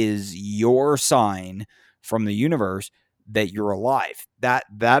that is your sign from the universe that you're alive. That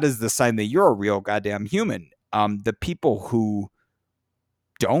is the sign that you're a real goddamn human. The people who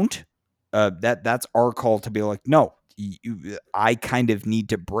don't, that's our call to be like, no, I kind of need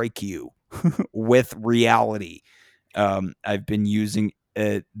to break you with reality. I've been using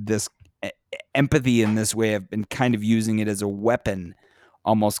this empathy in this way. I've been kind of using it as a weapon,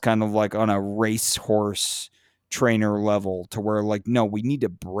 almost kind of like on a racehorse trainer level, to where like, no, we need to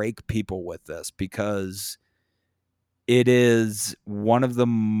break people with this, because it is one of the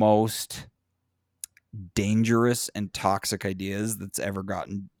most dangerous and toxic ideas that's ever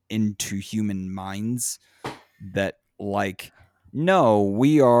gotten into human minds. That like, no,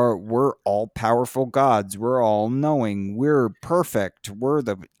 we're all powerful gods. We're all knowing. We're perfect. We're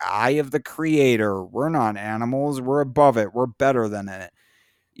the eye of the creator. We're not animals. We're above it. We're better than it,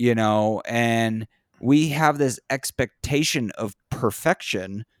 and we have this expectation of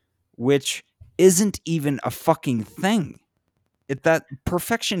perfection, which isn't even a fucking thing. That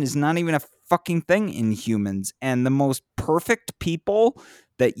perfection is not even a fucking thing in humans. And the most perfect people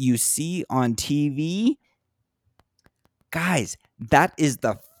that you see on TV, guys, that is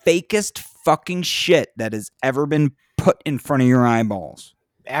the fakest fucking shit that has ever been put in front of your eyeballs.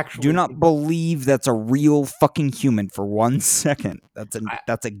 Actually, Do not believe that's a real fucking human for 1 second.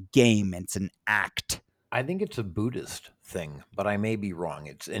 That's a game. It's an act. I think it's a Buddhist thing, but I may be wrong.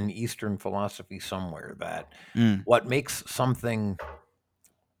 It's in Eastern philosophy somewhere that what makes something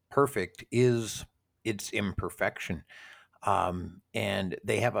perfect is its imperfection. And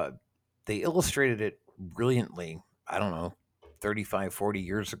they illustrated it brilliantly, I don't know, 35, 40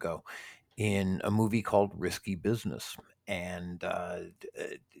 years ago in a movie called Risky Business. And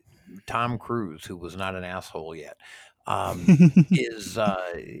Tom Cruise, who was not an asshole yet, is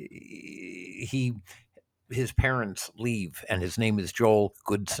his parents leave, and his name is Joel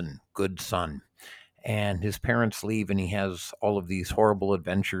Goodson, good son. And his parents leave, and he has all of these horrible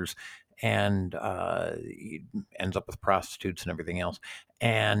adventures, and he ends up with prostitutes and everything else.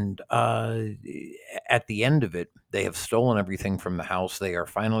 And at the end of it, they have stolen everything from the house. They are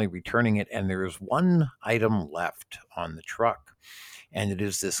finally returning it, and there is one item left on the truck, and it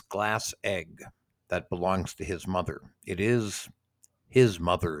is this glass egg that belongs to his mother. It is his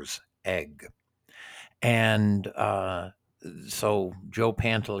mother's egg. And so Joe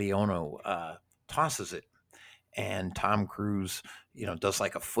Pantoliano tosses it, and Tom Cruise, does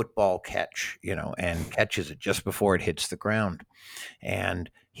like a football catch, and catches it just before it hits the ground. And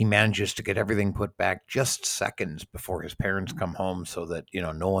he manages to get everything put back just seconds before his parents come home, so that,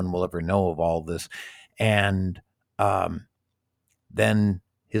 no one will ever know of all this. And then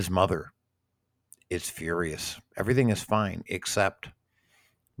his mother is furious. Everything is fine, except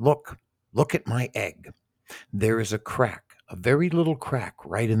look at my egg. There is a crack, a very little crack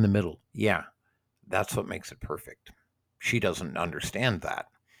right in the middle. Yeah, that's what makes it perfect. She doesn't understand that.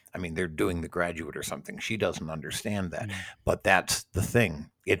 I mean, they're doing The Graduate or something. She doesn't understand that. But that's the thing.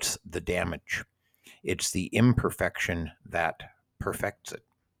 It's the damage. It's the imperfection that perfects it.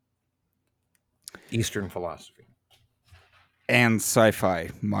 Eastern philosophy. And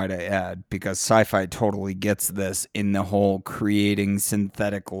sci-fi, might I add, because sci-fi totally gets this in the whole creating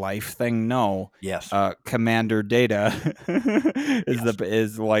synthetic life thing. No, Yes, Commander Data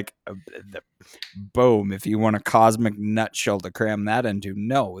is like the boom. If you want a cosmic nutshell to cram that into,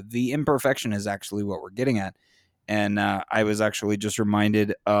 no, the imperfection is actually what we're getting at. And I was actually just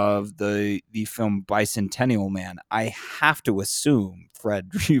reminded of the film Bicentennial Man. I have to assume,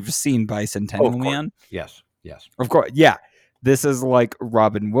 Fred, you've seen Bicentennial Man. Yes, of course, yeah. This is like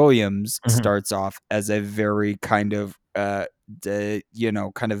Robin Williams starts off as a very kind of, kind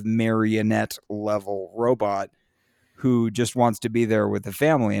of marionette level robot who just wants to be there with the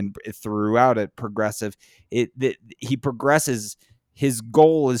family, and throughout it, he progresses. His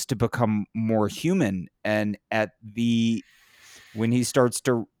goal is to become more human, and when he starts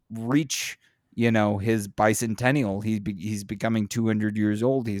to reach, his bicentennial, he's becoming 200 years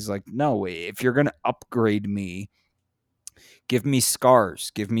old. He's like, no, if you're gonna upgrade me, give me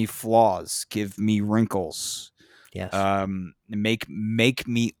scars, give me flaws, give me wrinkles. Yes. Make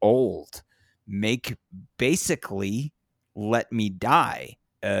me old. Basically let me die.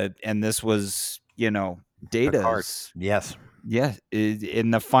 And this was, Data's. Yes. Yeah.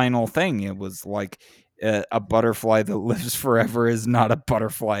 In the final thing, it was like a butterfly that lives forever is not a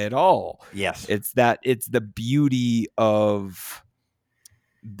butterfly at all. Yes. It's the beauty of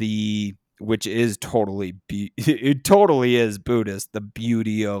which is totally it totally is Buddhist, the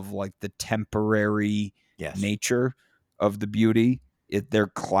beauty of like the temporary nature of the beauty. They're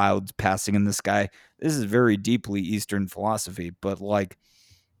clouds passing in the sky. This is very deeply Eastern philosophy, but like,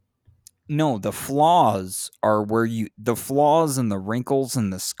 no, the flaws are the flaws and the wrinkles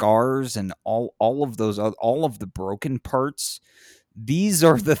and the scars and all of those, all of the broken parts. These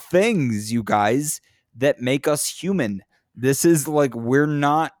are the things, you guys, that make us human. This is like, we're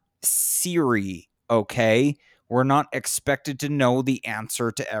not Siri, okay? We're not expected to know the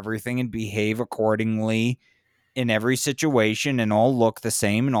answer to everything and behave accordingly in every situation and all look the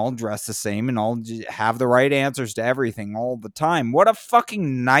same and all dress the same and all have the right answers to everything all the time. What a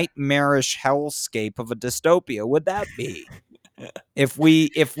fucking nightmarish hellscape of a dystopia would that be? if we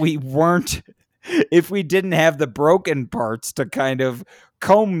didn't have the broken parts to kind of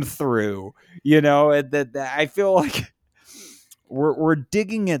comb through, I feel like we're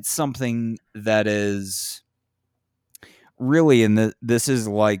digging at something that is really this is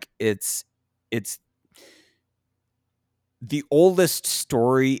like it's the oldest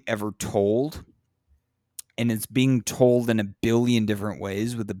story ever told, and it's being told in a billion different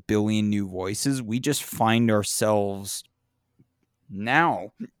ways with a billion new voices. We just find ourselves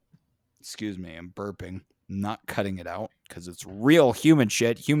now, excuse me, I'm burping, I'm not cutting it out because it's real human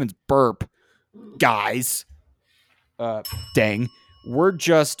shit. Humans burp, guys. Dang.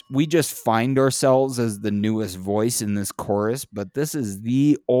 we just find ourselves as the newest voice in this chorus, but this is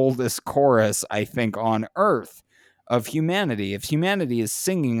the oldest chorus, I think, on earth of humanity. If humanity is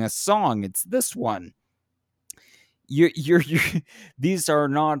singing a song, it's this one. You're these are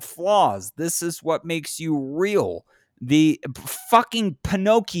not flaws. This is what makes you real. The fucking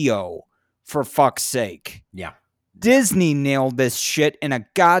Pinocchio, for fuck's sake. Yeah. Disney nailed this shit in a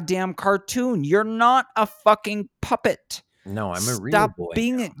goddamn cartoon. You're not a fucking puppet. No, I'm a real Stop boy.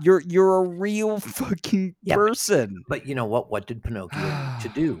 being it. You're a real fucking person. But you know what? What did Pinocchio need to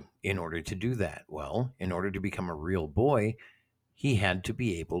do in order to do that? Well, in order to become a real boy, he had to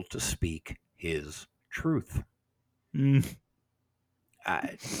be able to speak his truth. Mm.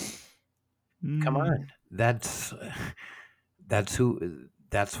 Come on, that's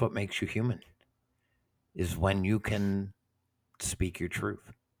what makes you human. Is when you can speak your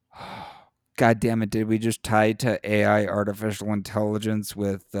truth. God damn it! Did we just tie to AI, artificial intelligence,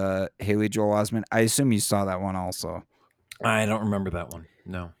 with Haley Joel Osment? I assume you saw that one also. I don't remember that one.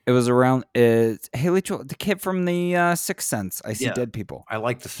 No, it was around Haley Joel, the kid from the Sixth Sense. I See Dead People. I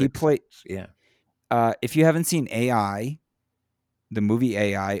like the He played. Yeah. If you haven't seen AI, the movie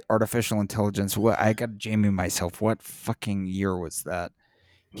AI, artificial intelligence. What I got Jamie myself. What fucking year was that?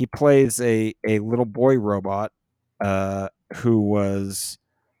 He plays a little boy robot who was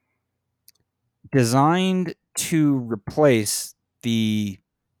designed to replace the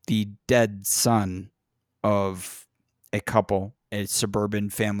dead son of a couple, a suburban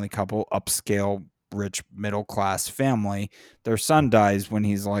family couple, upscale, rich, middle class family. Their son dies when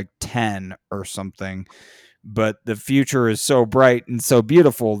he's like 10 or something. But the future is so bright and so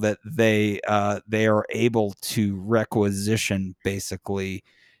beautiful that they are able to requisition basically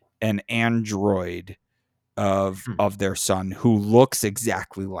an android of their son who looks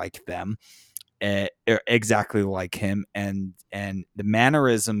exactly like them, exactly like him, and the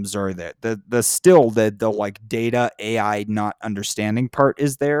mannerisms are there. The like data AI not understanding part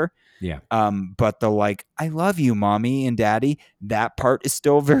is there. Yeah. But the like, I love you, mommy and daddy, that part is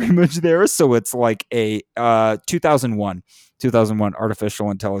still very much there. So it's like a 2001 artificial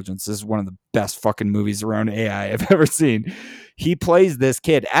intelligence. This is one of the best fucking movies around AI I've ever seen. He plays this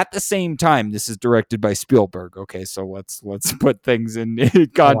kid at the same time. This is directed by Spielberg. Okay, so let's put things in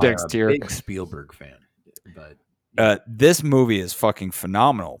context here. Big Spielberg fan, but this movie is fucking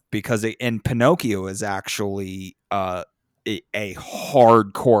phenomenal because and Pinocchio is actually a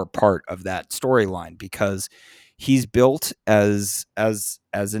hardcore part of that storyline because he's built as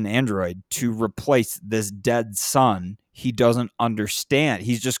an android to replace this dead son. He doesn't understand.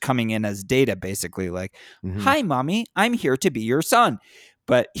 He's just coming in as data, basically, like, hi, mommy, I'm here to be your son.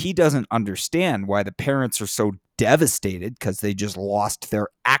 But he doesn't understand why the parents are so devastated because they just lost their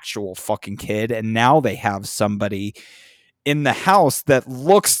actual fucking kid. And now they have somebody in the house that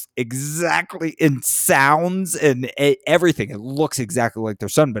looks exactly and sounds and everything. It looks exactly like their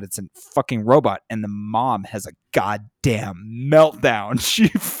son, but it's a fucking robot. And the mom has a goddamn meltdown. She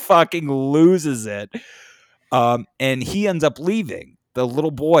fucking loses it. And he ends up leaving. The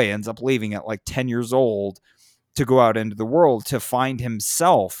little boy ends up leaving at like 10 years old to go out into the world to find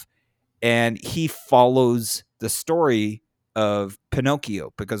himself. And he follows the story of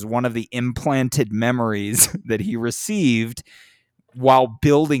Pinocchio because one of the implanted memories that he received while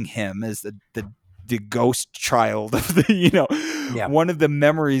building him is the ghost child of the, one of the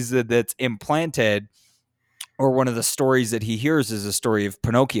memories that's implanted, or one of the stories that he hears, is a story of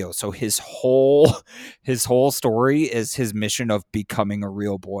Pinocchio. So his whole story is his mission of becoming a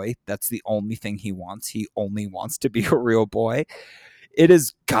real boy. That's the only thing he wants. He only wants to be a real boy. It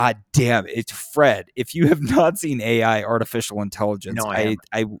is, goddamn, it's Fred. If you have not seen AI, artificial intelligence,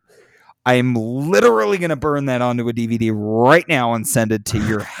 I'm literally going to burn that onto a DVD right now and send it to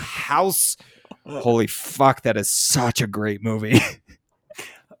your house. Holy fuck, that is such a great movie.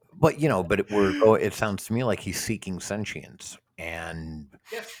 But it sounds to me like he's seeking sentience, and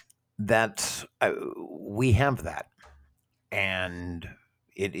that's we have that, and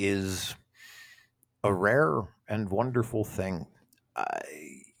it is a rare and wonderful thing.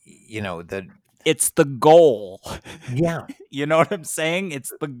 That it's the goal. Yeah. You know what I'm saying?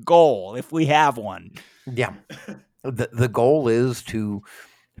 It's the goal if we have one. Yeah. The goal is to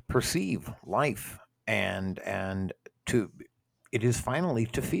perceive life and it is finally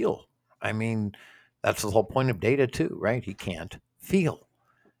to feel. I mean, that's the whole point of data too, right? He can't feel.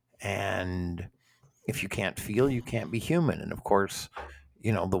 And if you can't feel, you can't be human. And of course,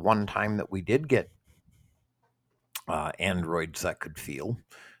 the one time that we did get androids that could feel,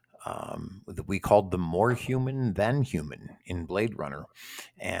 we called them more human than human in Blade Runner.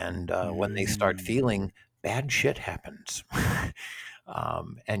 And when they start feeling, bad shit happens.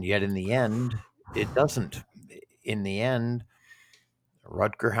 And yet, in the end, it doesn't. In the end,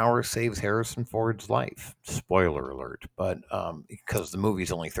 Rutger Hauer saves Harrison Ford's life. Spoiler alert, but because the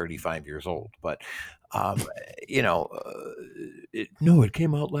movie's only 35 years old. But um, you know, no, it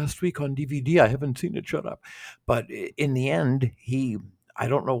came out last week on DVD. I haven't seen it. Shut up. But in the end, I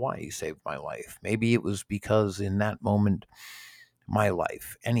don't know why he saved my life. Maybe it was because in that moment, my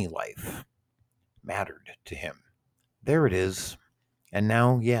life, any life, mattered to him. There it is. And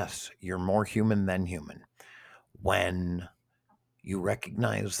now, yes, you're more human than human. When you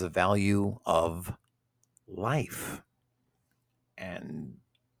recognize the value of life and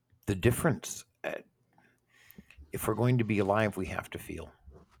the difference. If we're going to be alive, we have to feel.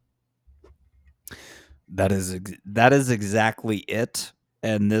 That is exactly it.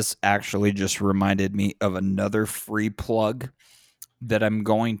 And this actually just reminded me of another free plug that I'm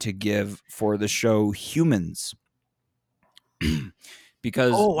going to give for the show Humans.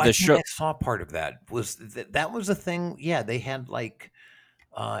 Because Oh, I the think show I saw part of that. Was that was a thing? Yeah, they had like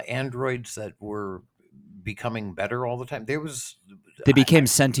androids that were becoming better all the time. There was, they became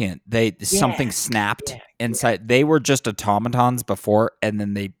sentient. yeah, Something snapped yeah, yeah, inside. They were just automatons before, and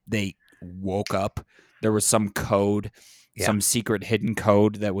then they woke up. There was some code, yeah. some secret hidden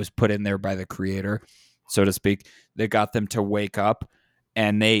code that was put in there by the creator, so to speak, that got them to wake up.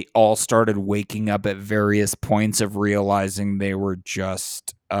 And they all started waking up at various points of realizing they were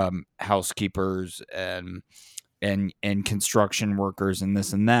just housekeepers and construction workers and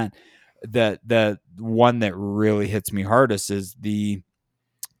this and that. The one that really hits me hardest is the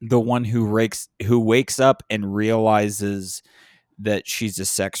one who wakes up and realizes that she's a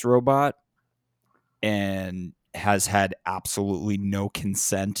sex robot and has had absolutely no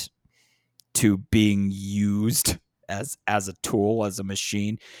consent to being used as a tool, as a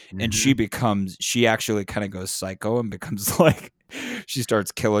machine. And Hmm. she actually kind of goes psycho and becomes like, she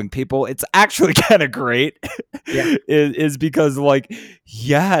starts killing people. It's actually kind of great. Yeah. Is because, like,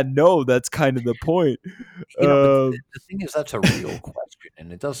 yeah, no, that's kind of the point. But uh, the thing is, that's a real question,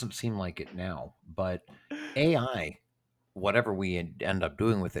 and it doesn't seem like it now. But AI, whatever we end up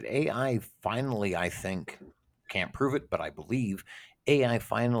doing with it, AI finally, I think, can't prove it, but I believe AI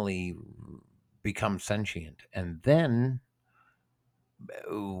finally becomes sentient, and then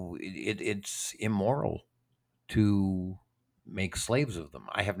it's immoral to make slaves of them.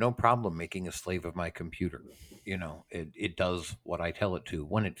 I have no problem making a slave of my computer. It does what I tell it to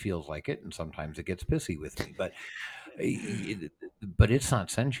when it feels like it, and sometimes it gets pissy with me. It, but it's not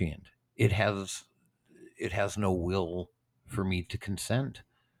sentient. It has no will for me to consent.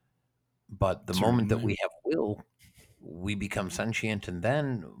 But the moment that certainly. we have will, we become sentient, and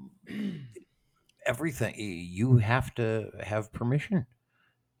then everything you have to have permission.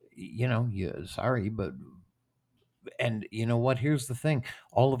 Sorry, but and you know what? Here's the thing: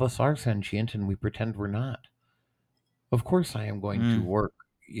 all of us are sentient, and we pretend we're not. Of course, I am going to Mm, work,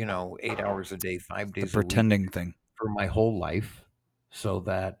 8 hours a day, five the days a week pretending thing. for my whole life, so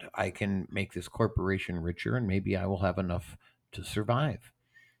that I can make this corporation richer, and maybe I will have enough to survive.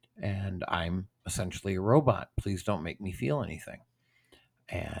 And I'm essentially a robot. Please don't make me feel anything.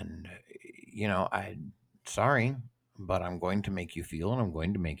 And I sorry, but I'm going to make you feel, and I'm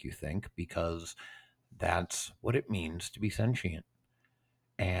going to make you think, because that's what it means to be sentient.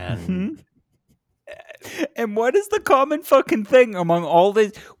 And Mhm. And what is the common fucking thing among all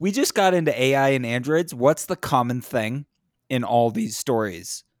these? We just got into AI and androids. What's the common thing in all these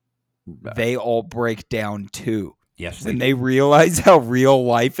stories? uh, They all break down too. yes, they When they do. realize how real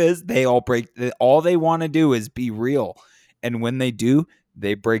life is, they all break. All they want to do is be real, and when they do,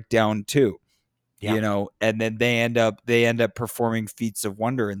 they break down too. Yeah. And then they end up performing feats of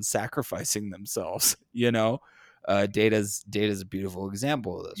wonder and sacrificing themselves. Data's a beautiful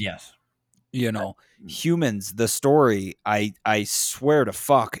example of this. Yes. you Uh, know Humans, the story, I swear to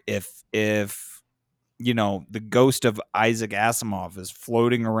fuck, if the ghost of Isaac Asimov is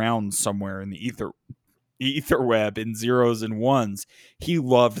floating around somewhere in the ether web in zeros and ones, he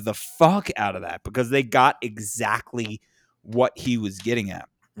loved the fuck out of that because they got exactly what he was getting at.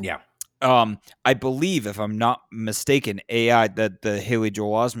 yeah. I believe, if I'm not mistaken, AI, that the Haley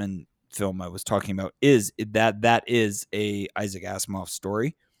Joel Osment film I was talking about, that is a Isaac Asimov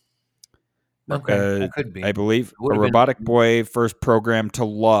story. Okay. uh, That could be. I It believe, would a have been. robotic boy first programmed to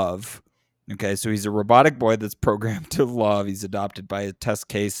love. Okay, so he's a robotic boy that's programmed to love. He's adopted by a test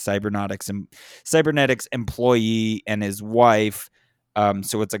case cybernetics employee and his wife.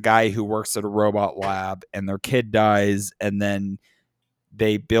 So it's a guy who works at a robot lab, and their kid dies, and then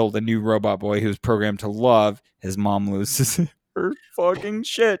they build a new robot boy who's programmed to love. His mom loses. her fucking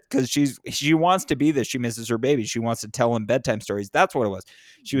shit because she wants to be this. She misses her baby. She wants to tell him bedtime stories. That's what it was.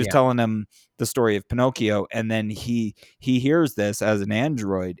 She was Yeah. telling him the story of Pinocchio, and then he hears this as an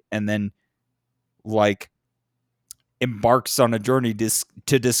android, and then like embarks on a journey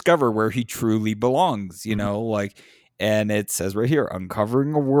to discover where he truly belongs. You know, like. And it says right here,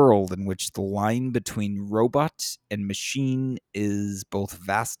 uncovering a world in which the line between robot and machine is both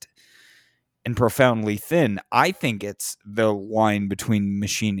vast and profoundly thin. I think it's the line between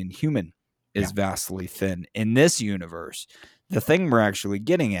machine and human is vastly thin in this universe. The thing we're actually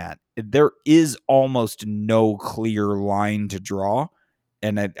getting at, there is almost no clear line to draw.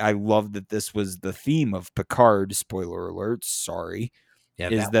 And I love that this was the theme of Picard. Spoiler alert, sorry. Yeah,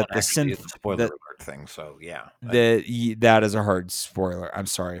 Is that that one the actually synth is a spoiler alert thing. So yeah, that is a hard spoiler. I'm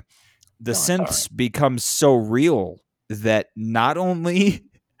sorry. The no, it's all synths become so real that not only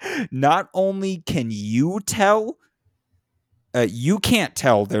can you tell, you can't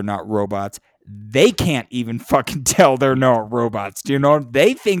tell they're not robots. They can't even fucking tell they're not robots. You know,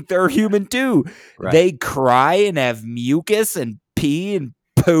 they think they're human too. right. They cry and have mucus and pee and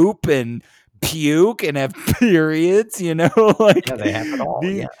poop and puke and have periods. You know, like Yeah, they have it all.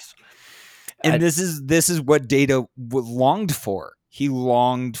 the, Yes. and this is what Data longed for. He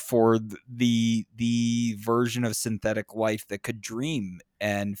longed for the version of synthetic life that could dream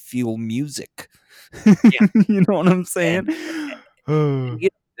and feel music. Yeah. You know what I'm saying? And, you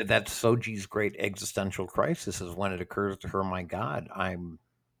know, that's Soji's great existential crisis is when it occurs to her, my God, I'm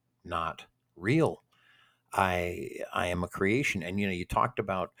not real. I am a creation. And you know, you talked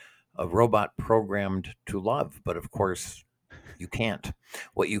about a robot programmed to love, but of course you can't.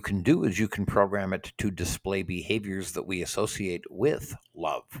 What you can do is you can program it to display behaviors that we associate with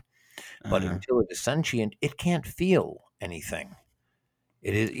love. But until it is sentient, it can't feel anything.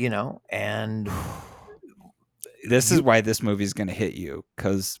 It is, you know, and This is why this movie is going to hit you,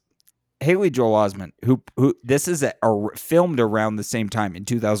 because Haley Joel Osment, who this is filmed around the same time in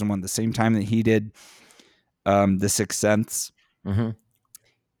 2001, the same time that he did The Sixth Sense. Mhm.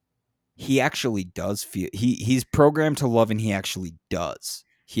 He actually does feel he's programmed to love, and he actually does.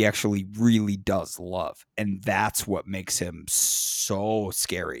 He actually really does love, and that's what makes him so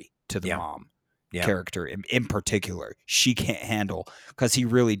scary to the mom character in particular. She can't handle, because he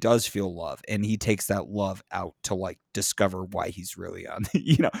really does feel love, and he takes that love out to like discover why he's really on.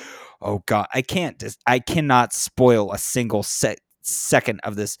 You know, oh god, I cannot spoil a single second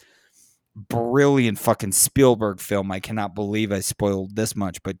of this brilliant fucking Spielberg film. I cannot believe I spoiled this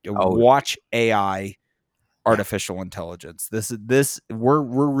much, but watch AI, artificial intelligence. This we're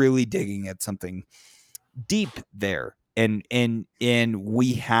really digging at something deep there. And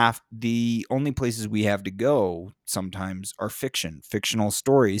we have, the only places we have to go sometimes are fictional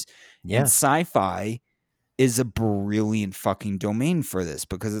stories. And sci-fi is a brilliant fucking domain for this,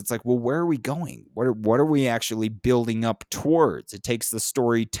 because it's like, well, where are we going? What are we actually building up towards? It takes the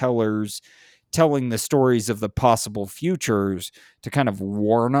storytellers telling the stories of the possible futures to kind of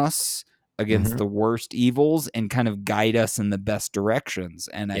warn us against the worst evils and kind of guide us in the best directions.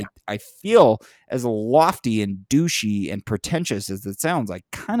 And I feel, as lofty and douchey and pretentious as it sounds, I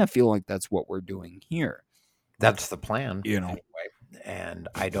kind of feel like that's what we're doing here. That's the plan, you know. anyway. And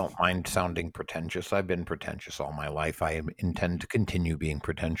I don't mind sounding pretentious. I've been pretentious all my life. I intend to continue being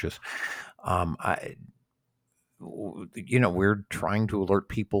pretentious. You know, we're trying to alert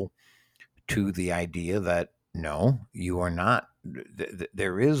people to the idea that no, you are not.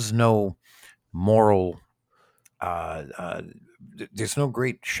 There is no moral. There's no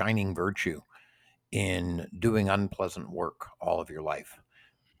great shining virtue in doing unpleasant work all of your life.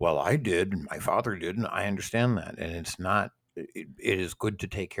 Well, I did, and my father did, and I understand that. And it's not. It is good to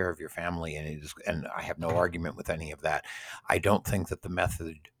take care of your family, and I have no argument with any of that. I don't think that the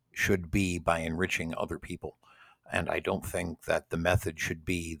method should be by enriching other people. And I don't think that the method should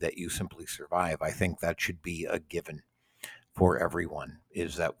be that you simply survive. I think that should be a given for everyone,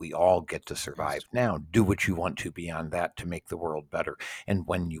 is that we all get to survive. Now, do what you want to beyond that to make the world better. And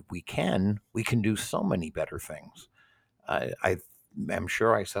when we can do so many better things. I'm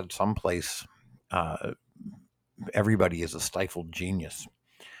sure I said someplace, everybody is a stifled genius.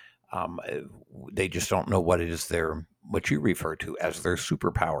 They just don't know what it is what you refer to as their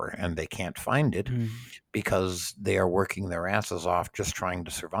superpower, and they can't find it because they are working their asses off just trying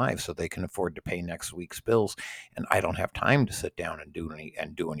to survive so they can afford to pay next week's bills. And I don't have time to sit down and do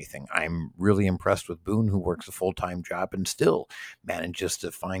anything. I'm really impressed with Boone, who works a full-time job and still manages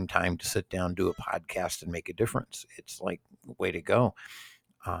to find time to sit down, do a podcast, and make a difference. It's like, way to go.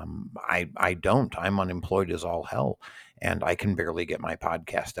 I don't. I'm unemployed as all hell, and I can barely get my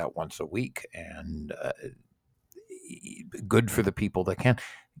podcast out once a week. And good for the people that can.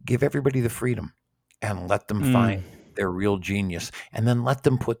 Give everybody the freedom and let them find their real genius, and then let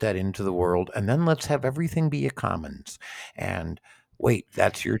them put that into the world, and then let's have everything be a commons. And wait,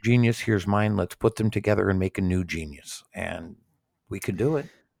 that's your genius, here's mine, let's put them together and make a new genius, and we can do it.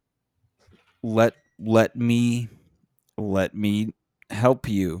 Let me help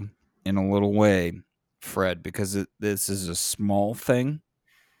you in a little way, Fred, because this is a small thing,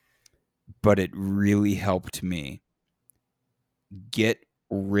 but it really helped me. Get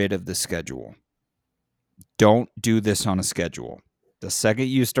rid of the schedule. Don't do this on a schedule. The second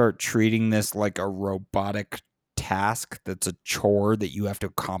you start treating this like a robotic task that's a chore that you have to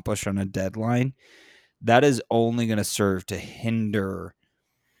accomplish on a deadline, that is only going to serve to hinder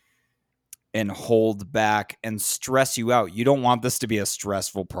and hold back and stress you out. You don't want this to be a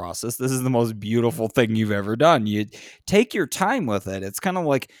stressful process. This is the most beautiful thing you've ever done. You take your time with it. It's kind of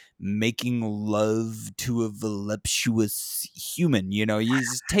like making love to a voluptuous human. You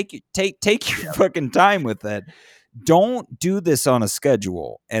just take your fucking time with it. Don't do this on a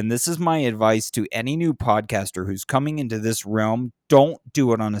schedule. And this is my advice to any new podcaster who's coming into this realm. Don't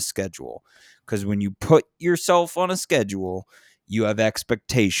do it on a schedule, because when you put yourself on a schedule, you have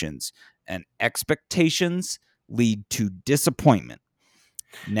expectations. And expectations lead to disappointment.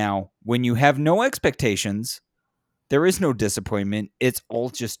 Now, when you have no expectations, there is no disappointment. It's all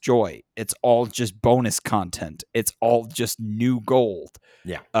just joy. It's all just bonus content. It's all just new gold.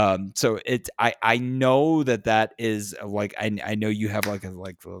 Yeah. So I know that is like, I know you have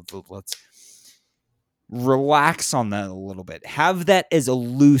let's relax on that a little bit. Have that as a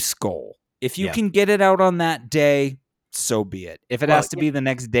loose goal. If you can get it out on that day, so be it. If it has to be the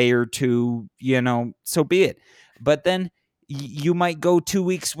next day or two, so be it. But then you might go 2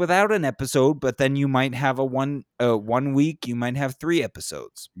 weeks without an episode, but then you might have a 1 week, you might have 3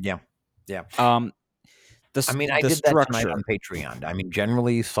 episodes. Yeah. I did that tonight on Patreon.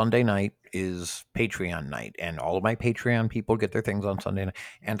 Generally Sunday night is Patreon night, and all of my Patreon people get their things on Sunday night.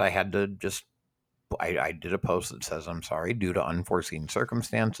 And I had to I did a post that says, I'm sorry, due to unforeseen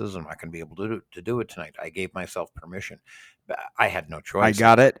circumstances, I'm not going to be able to do it tonight. I gave myself permission. But I had no choice. I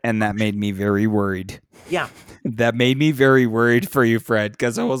got it, and that made me very worried. Yeah. That made me very worried for you, Fred,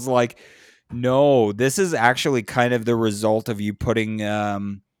 because I was like, no, this is actually kind of the result of you putting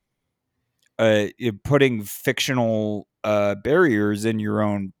fictional barriers in your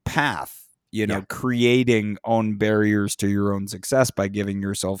own path. Creating own barriers to your own success by giving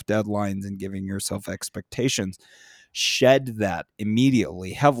yourself deadlines and giving yourself expectations. Shed that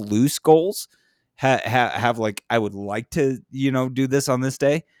immediately. Have loose goals. Have like, I would like to, do this on this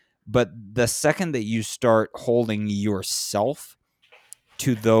day. But the second that you start holding yourself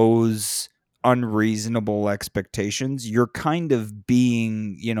to those unreasonable expectations, you're kind of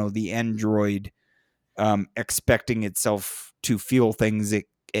being, the android expecting itself to feel things it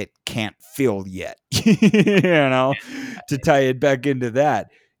can't feel yet, to tie it back into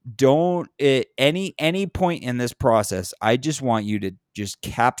that. Don't at any point in this process, I just want you to just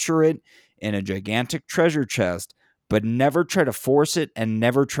capture it in a gigantic treasure chest, but never try to force it and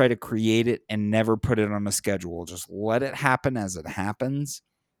never try to create it and never put it on a schedule. Just let it happen as it happens.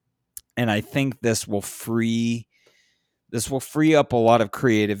 And I think this will free up a lot of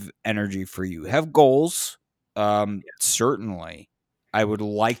creative energy for you. Have goals. Certainly. I would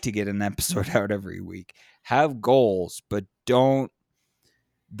like to get an episode out every week. Have goals, but don't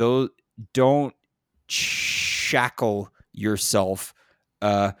shackle yourself.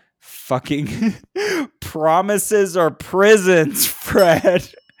 Fucking promises are prisons, Fred.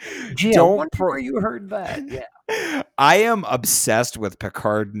 Gee, I wonder where you heard that. Yeah. I am obsessed with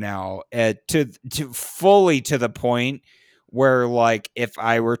Picard now, to fully to the point where, like, if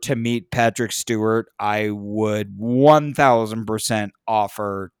I were to meet Patrick Stewart, I would 1000%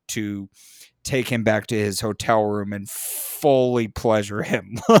 offer to take him back to his hotel room and fully pleasure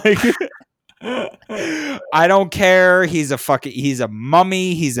him. Like, I don't care. He's a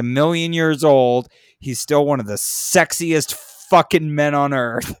mummy. He's 1,000,000 years old. He's still one of the sexiest fucking men on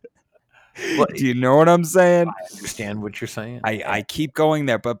earth. Well, do you know what I'm saying? I understand what you're saying. I keep going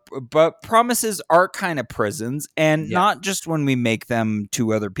there, but promises are kind of prisons, and not just when we make them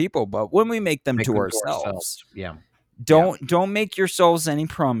to other people, but when we make them to ourselves. Yeah. Don't make yourselves any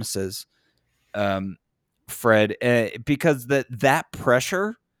promises, Fred, because that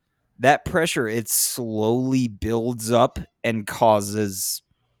pressure, it slowly builds up and causes,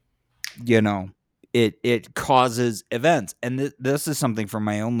 it causes events. And this is something from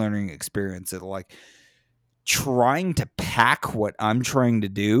my own learning experience, that, like, trying to pack what I'm trying to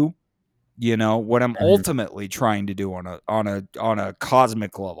do You know, what I'm Mhm. ultimately trying to do on a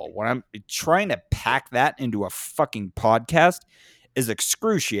cosmic level, what I'm trying to pack that into a fucking podcast is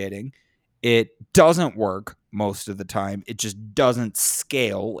excruciating. It doesn't work most of the time. It just doesn't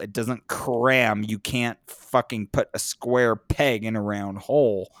scale. It doesn't cram. You can't fucking put a square peg in a round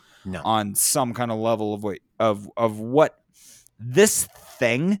hole No. on some kind of level of what this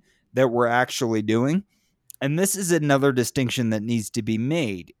thing that we're actually doing. And this is another distinction that needs to be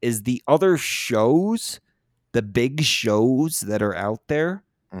made, is the other shows, the big shows that are out there,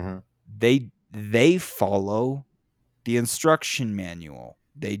 hmm they follow the instruction manual.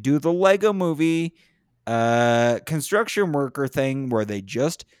 They do the Lego movie construction worker thing where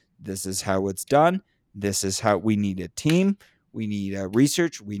this is how it's done. This is how we need a team. We need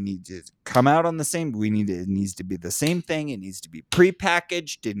research. We need to come out on the same. It needs to be the same thing. It needs to be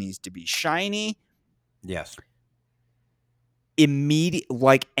prepackaged. It needs to be shiny. Yes.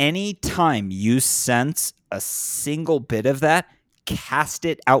 Like any time you sense a single bit of that, cast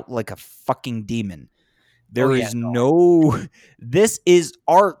it out like a fucking demon. There yeah. is no this is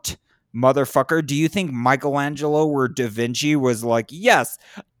art, motherfucker. Do you think Michelangelo or Da Vinci was like, yes,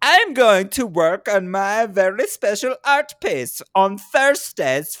 I'm going to work on my very special art piece on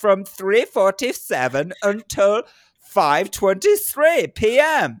Thursdays from 3:47 until 5:23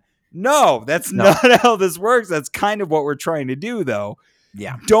 p.m. No, that's No. not how this works. That's kind of what we're trying to do, though.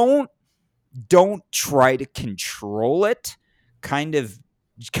 Yeah. Don't try to control it. Kind of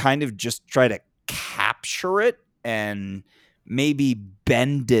just try to capture it and maybe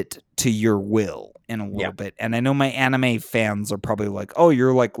bend it to your will in a little bit. And I know my anime fans are probably like, oh,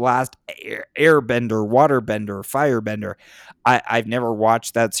 you're like last airbender, waterbender, firebender. I've never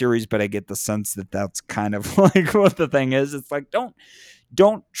watched that series, but I get the sense that that's kind of like what the thing is. It's like,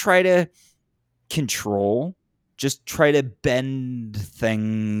 don't try to control, just try to bend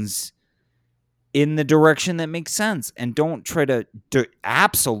things in the direction that makes sense, and don't try to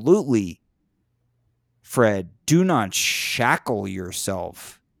absolutely, Fred, do not shackle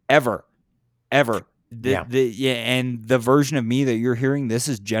yourself ever. And the version of me that you're hearing, this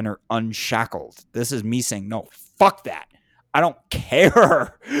is Jenner unshackled. This is me saying, no, fuck that. I don't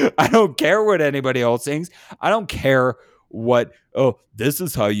care. I don't care what anybody else thinks. I don't care what, oh, this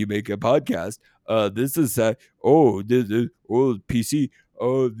is how you make a podcast. This is PC.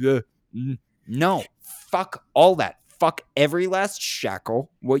 No, fuck all that. Fuck every last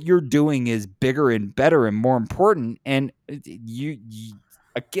shackle. What you're doing is bigger and better and more important. And you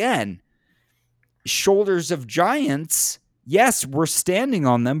again, shoulders of giants. Yes, we're standing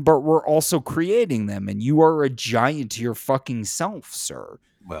on them, but we're also creating them. And you are a giant to your fucking self, sir.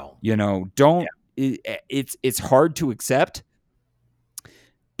 Well, don't. Yeah. It's hard to accept,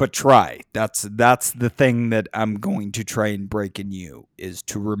 but try. That's the thing that I'm going to try and break in you, is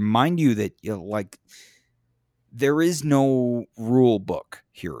to remind you that there is no rule book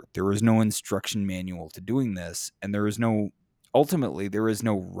here. There is no instruction manual to doing this, and ultimately there is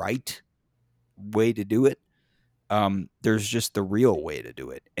no right way to do it. There's just the real way to do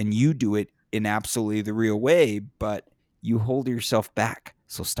it, and you do it in absolutely the real way, but you hold yourself back.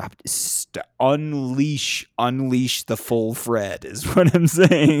 So unleash the full Fred is what I'm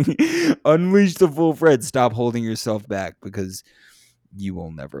saying. Unleash the full Fred. Stop holding yourself back, because you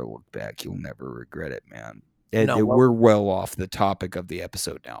will never look back. You'll never regret it, man. We're well off the topic of the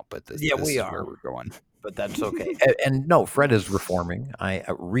episode now, but this is where we're going. But that's okay. And no, Fred is reforming.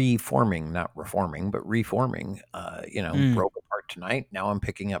 Reforming, not reforming, but reforming. Broke apart tonight. Now I'm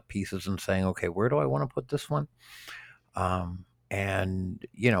picking up pieces and saying, okay, where do I want to put this one? And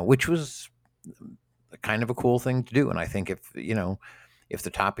which was kind of a cool thing to do. And I think if the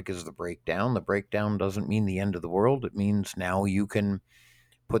topic is the breakdown doesn't mean the end of the world. It means now you can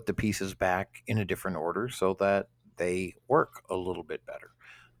put the pieces back in a different order so that they work a little bit better.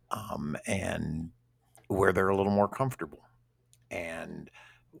 And where they're a little more comfortable, and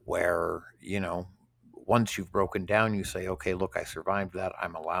where, once you've broken down, you say, okay, look, I survived that.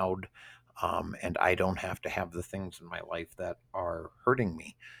 I'm allowed. And I don't have to have the things in my life that are hurting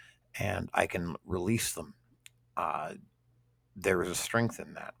me, and I can release them. There is a strength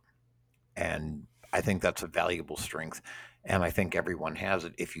in that. And I think that's a valuable strength. And I think everyone has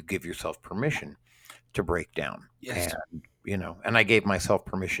it if you give yourself permission to break down. Yes. And I gave myself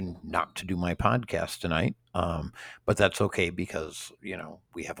permission not to do my podcast tonight. But that's okay, because,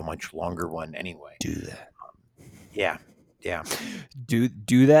 we have a much longer one anyway. Do that. Yeah.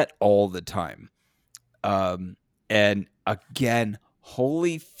 Do that all the time. And again,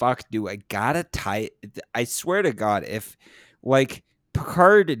 holy fuck, I gotta I swear to God, if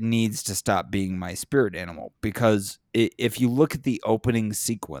Picard needs to stop being my spirit animal, because if you look at the opening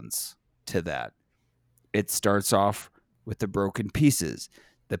sequence to that. It starts off with the broken pieces,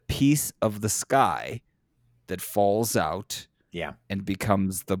 the piece of the sky that falls out Yeah. and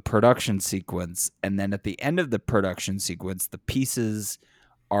becomes the production sequence. And then at the end of the production sequence, the pieces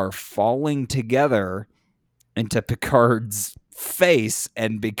are falling together into Picard's face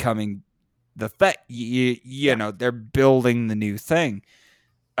and becoming the thing. You know, they're building the new thing.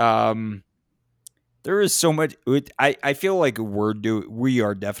 There is so much. I feel like we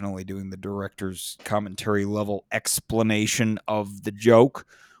are definitely doing the director's commentary level explanation of the joke,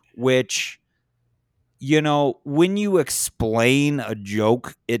 which, you know, when you explain a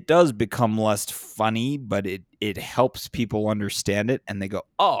joke, it does become less funny, but it helps people understand it, and they go,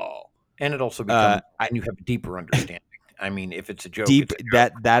 "Oh." And it also becomes, and you have a deeper understanding. I mean, if it's a joke, Deep, it's a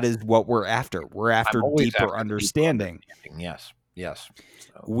joke. that is what we're after. We're I'm after always deeper after the deeper understanding. Yes. Yes.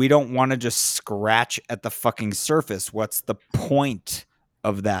 So, We don't want to just scratch at the fucking surface. What's the point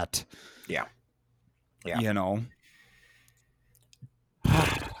of that? yeah. Yeah. You know?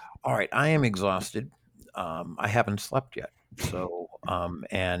 All right. I am exhausted. I haven't slept yet. So,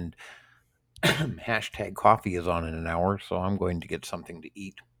 and hashtag coffee is on in an hour. So I'm going to get something to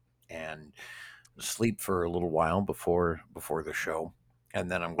eat and sleep for a little while before the show. And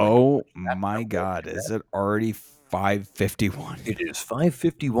then I'm going to Oh watch that, and my I'm going God. to Is bed. it already 5:51? It is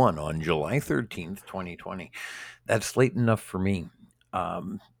 5:51 on July 13th, 2020. That's late enough for me.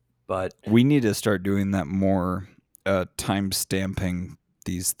 But We need to start doing that more, time stamping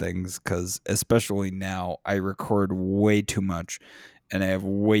these things, because especially now I record way too much and I have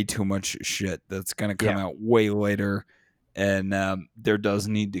way too much shit that's going to come out way later. And there does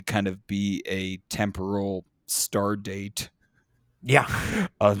need to kind of be a temporal star date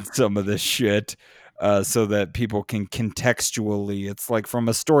on some of this shit, so that people can contextually, it's like from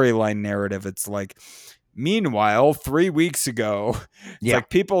a storyline narrative, it's like, meanwhile 3 weeks ago, it's like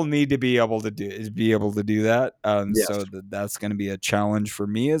people need to be able to do that. So that's going to be a challenge for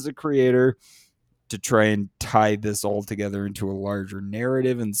me as a creator, to try and tie this all together into a larger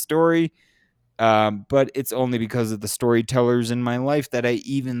narrative and story. But it's only because of the storytellers in my life that I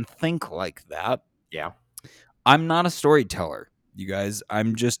even think like that. Yeah. I'm not a storyteller, you guys.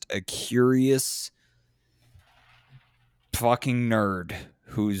 I'm just a curious fucking nerd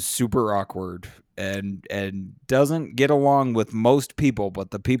who's super awkward and doesn't get along with most people,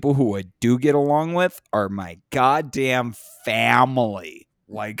 but the people who I do get along with are my goddamn family.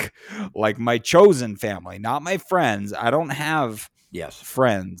 Like my chosen family, not my friends. I don't have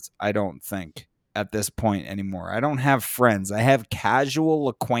friends, I don't think, at this point anymore. I don't have friends. I have casual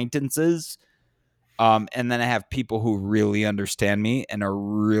acquaintances. And then I have people who really understand me and are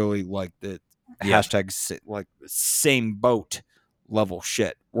really like the hashtag like same boat level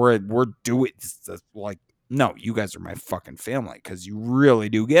shit. We're doing like, no, you guys are my fucking family because you really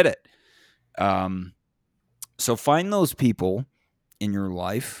do get it. So find those people in your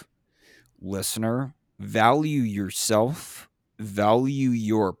life, listener. Value yourself, value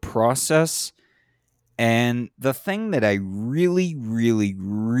your process. And the thing that I really, really,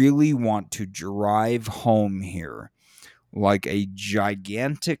 really want to drive home here, like a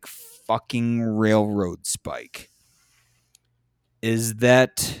gigantic fucking railroad spike, is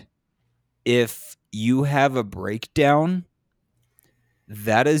that if you have a breakdown,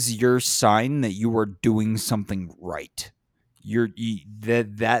 that is your sign that you are doing something right.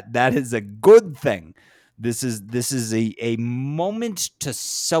 That is a good thing. This is a moment to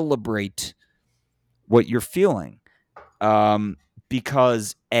celebrate what you're feeling.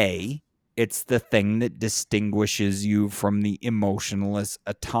 Because A, it's the thing that distinguishes you from the emotionless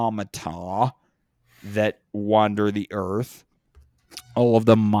automata that wander the earth, all of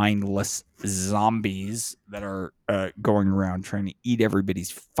the mindless zombies that are going around trying to eat everybody's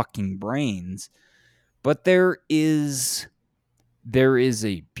fucking brains. But there is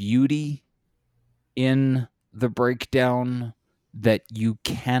a beauty in the breakdown that you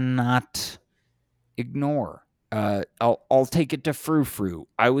cannot ignore. I'll take it to Frou Frou.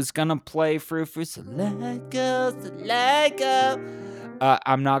 I was gonna play Frou Frou, so let go.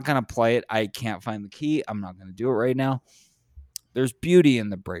 I'm not gonna play it. I can't find the key. I'm not gonna do it right now. There's beauty in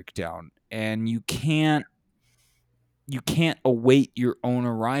the breakdown, and you can't await your own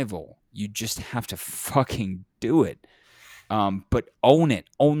arrival. You just have to fucking do it. But own it.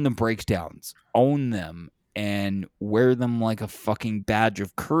 Own the breakdowns. Own them and wear them like a fucking badge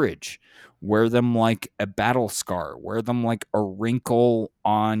of courage. Wear them like a battle scar. Wear them like a wrinkle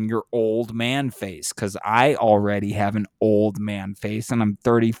on your old man face. Because I already have an old man face and I'm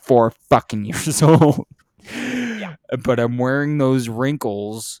 34 fucking years old. But I'm wearing those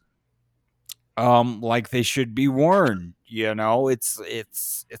wrinkles like they should be worn. You know, it's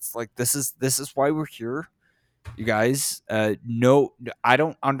like this is why we're here, you guys. No, I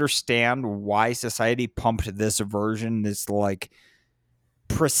don't understand why society pumped this version, this like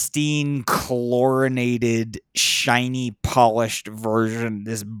pristine, chlorinated, shiny, polished version,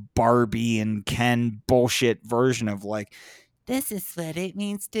 this Barbie and Ken bullshit version of like, this is what it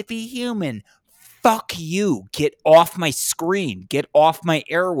means to be human. Fuck you. Get off my screen. Get off my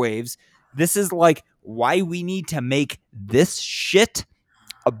airwaves. This is like why we need to make this shit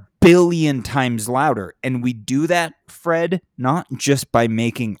a billion times louder. And we do that, Fred, not just by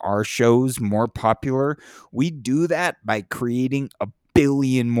making our shows more popular. We do that by creating a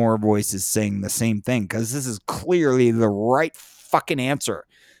billion more voices saying the same thing, because this is clearly the right fucking answer.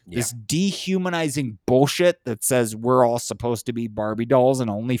 Yeah. This dehumanizing bullshit that says we're all supposed to be Barbie dolls and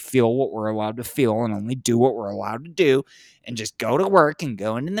only feel what we're allowed to feel and only do what we're allowed to do and just go to work and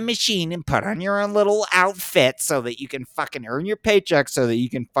go into the machine and put on your own little outfit so that you can fucking earn your paycheck so that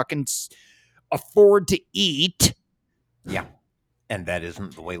you can fucking afford to eat. Yeah. And that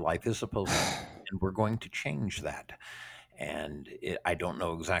isn't the way life is supposed to be. And we're going to change that. And I don't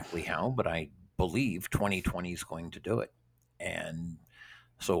know exactly how, but I believe 2020 is going to do it. And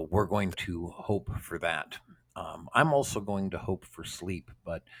so we're going to hope for that. I'm also going to hope for sleep,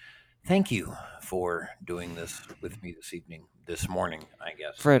 but thank you for doing this with me this morning, I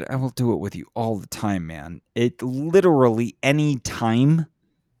guess. Fred, I will do it with you all the time, man. It literally any time.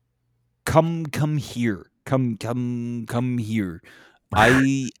 Come here. Come here.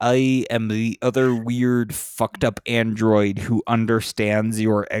 I am the other weird fucked up android who understands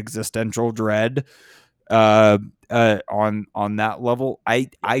your existential dread. On that level,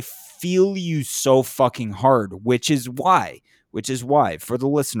 I feel you so fucking hard, which is why for the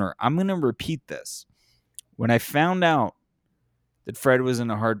listener, I'm gonna repeat this. When I found out that Fred was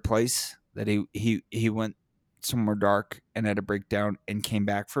in a hard place, that he went somewhere dark and had a breakdown and came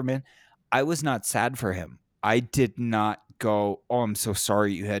back from it, I was not sad for him. I did not go, "Oh, I'm so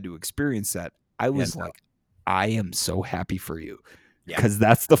sorry you had to experience that." I was like, I am so happy for you, because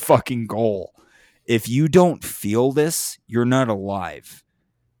that's the fucking goal. If you don't feel this, you're not alive.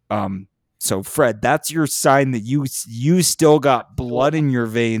 So Fred, that's your sign that you still got blood in your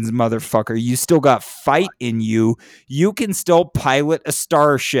veins, motherfucker. You still got fight in you. You can still pilot a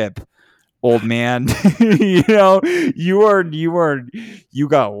starship, old man. You know, you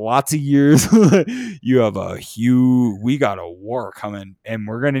got lots of years. You have we got a war coming, and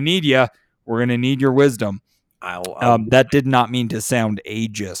we're gonna need you. We're gonna need your wisdom. That did not mean to sound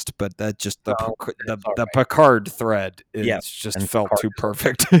ageist, but that just the Picard thread just felt too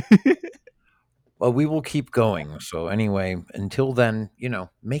perfect. Well, we will keep going. So anyway, until then,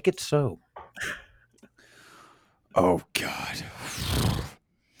 make it so. Oh God.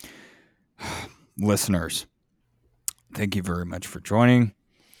 Listeners, thank you very much for joining.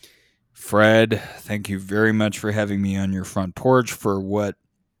 Fred, thank you very much for having me on your front porch for what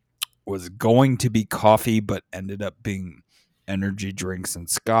was going to be coffee but ended up being energy drinks and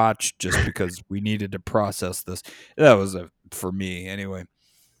scotch, just because we needed to process this. That was for me anyway.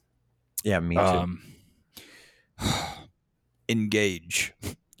 Yeah, me too. Engage,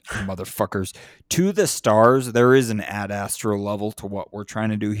 motherfuckers. To the stars. There is an ad astro level to what we're trying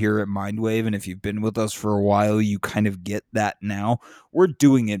to do here at Mindwave, and if you've been with us for a while, you kind of get that now. We're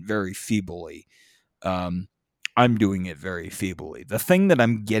doing it very feebly. I'm doing it very feebly. The thing that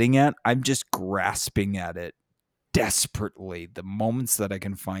I'm getting at, I'm just grasping at it desperately the moments that I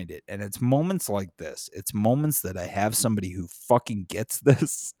can find it. And it's moments like this. It's moments that I have somebody who fucking gets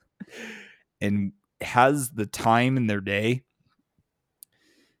this and has the time in their day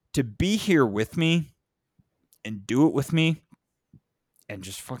to be here with me and do it with me and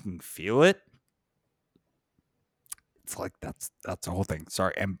just fucking feel it. It's like that's the whole thing.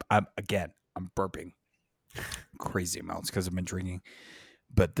 Sorry, I'm burping crazy amounts because I've been drinking.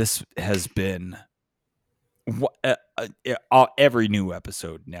 But this has been every new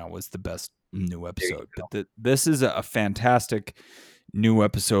episode now was the best new episode. But this is a fantastic new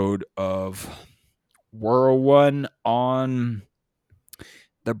episode of Whirlwind on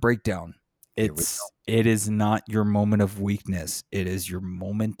the breakdown. It is not your moment of weakness. It is your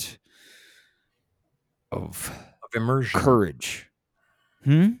moment of immersion, courage.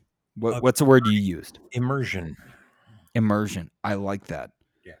 What's the word you used? Immersion. I like that.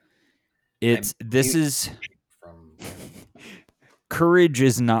 Yeah. Courage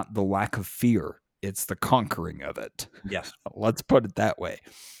is not the lack of fear. It's the conquering of it. Yes. Let's put it that way.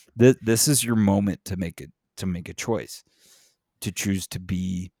 This is your moment to make a choice, to choose to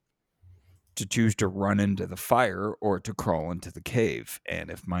run into the fire or to crawl into the cave. And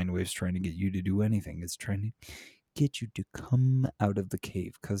if Mindwave's trying to get you to do anything, it's trying to get you to come out of the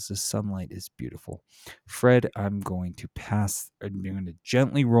cave because the sunlight is beautiful. Fred, I'm going to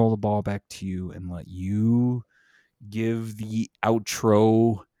gently roll the ball back to you and let you give the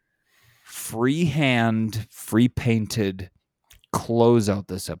outro freehand, free painted close out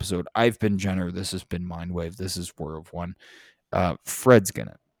this episode. I've been Jenner. This has been Mindwave. This is War of One. Fred's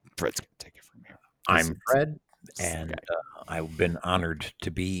gonna take it from here. I'm Fred, and I've been honored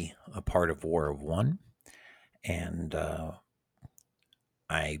to be a part of War of One, and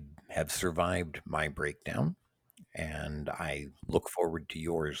I have survived my breakdown, and I look forward to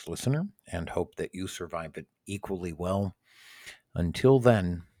yours, listener, and hope that you survive it equally well. Until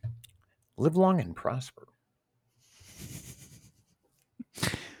then, live long and prosper.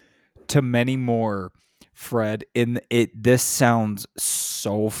 To many more, Fred. This sounds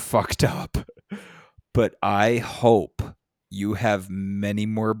so fucked up, but I hope you have many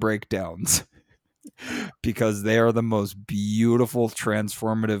more breakdowns because they are the most beautiful,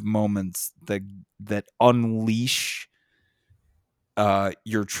 transformative moments that unleash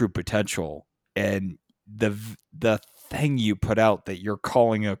your true potential. And the thing you put out that you're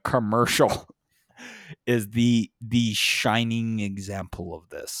calling a commercial is the shining example of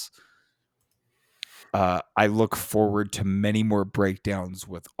this. I look forward to many more breakdowns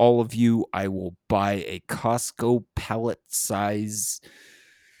with all of you. I will buy a Costco pallet size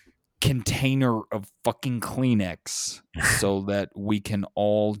container of fucking Kleenex so that we can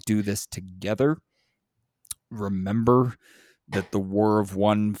all do this together. Remember that the War of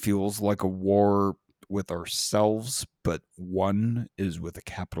One feels like a war with ourselves, but one is with a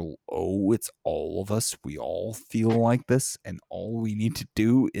capital O. It's all of us. We all feel like this, and all we need to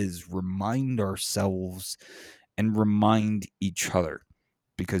do is remind ourselves and remind each other,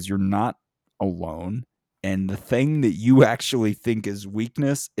 because you're not alone. And the thing that you actually think is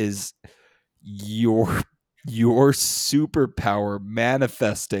weakness is your superpower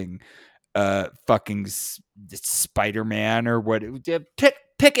manifesting fucking Spider-Man or what.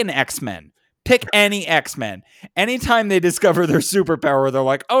 Pick an X-Men. Pick any X-Men. Anytime they discover their superpower, they're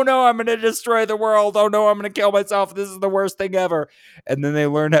like, oh no, I'm going to destroy the world. Oh no, I'm going to kill myself. This is the worst thing ever. And then they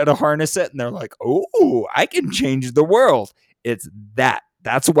learn how to harness it, and they're like, oh, I can change the world. It's that.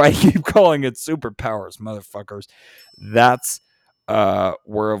 That's why I keep calling it superpowers, motherfuckers. That's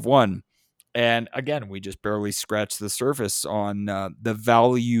War of One. And again, we just barely scratched the surface on the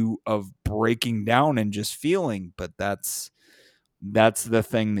value of breaking down and just feeling. But that's the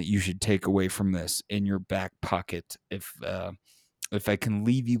thing that you should take away from this in your back pocket. If I can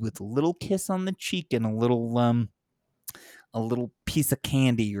leave you with a little kiss on the cheek and a little piece of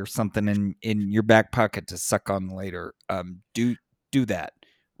candy or something in your back pocket to suck on later, do that.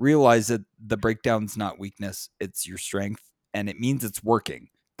 Realize that the breakdown's not weakness; it's your strength, and it means it's working.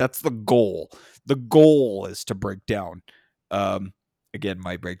 That's the goal. The goal is to break down. Again,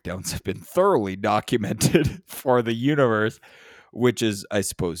 my breakdowns have been thoroughly documented for the universe, which is, I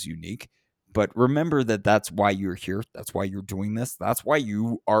suppose, unique. But remember that that's why you're here. That's why you're doing this. That's why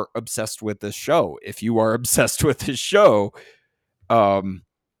you are obsessed with this show. If you are obsessed with this show,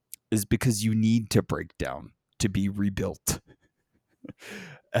 is because you need to break down to be rebuilt.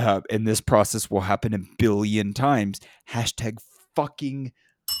 And this process will happen a billion times. Hashtag fucking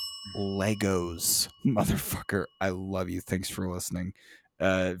Legos, motherfucker. I love you. Thanks for listening.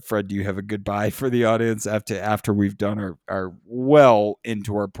 Fred, do you have a goodbye for the audience after we've done our well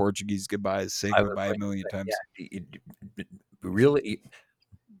into our Portuguese goodbyes? Say goodbye a million times. Yeah, really,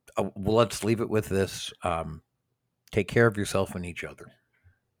 well, let's leave it with this. Take care of yourself and each other.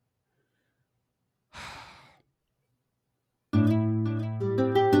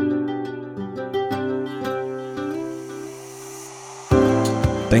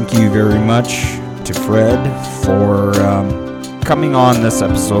 Thank you very much to Fred for coming on this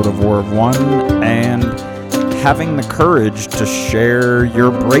episode of War of One and having the courage to share your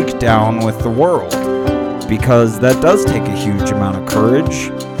breakdown with the world, because that does take a huge amount of courage,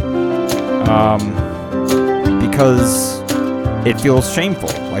 because it feels shameful,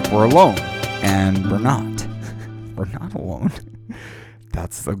 like we're alone, and we're not. We're not alone.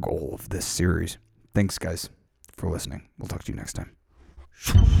 That's the goal of this series. Thanks, guys, for listening. We'll talk to you next time.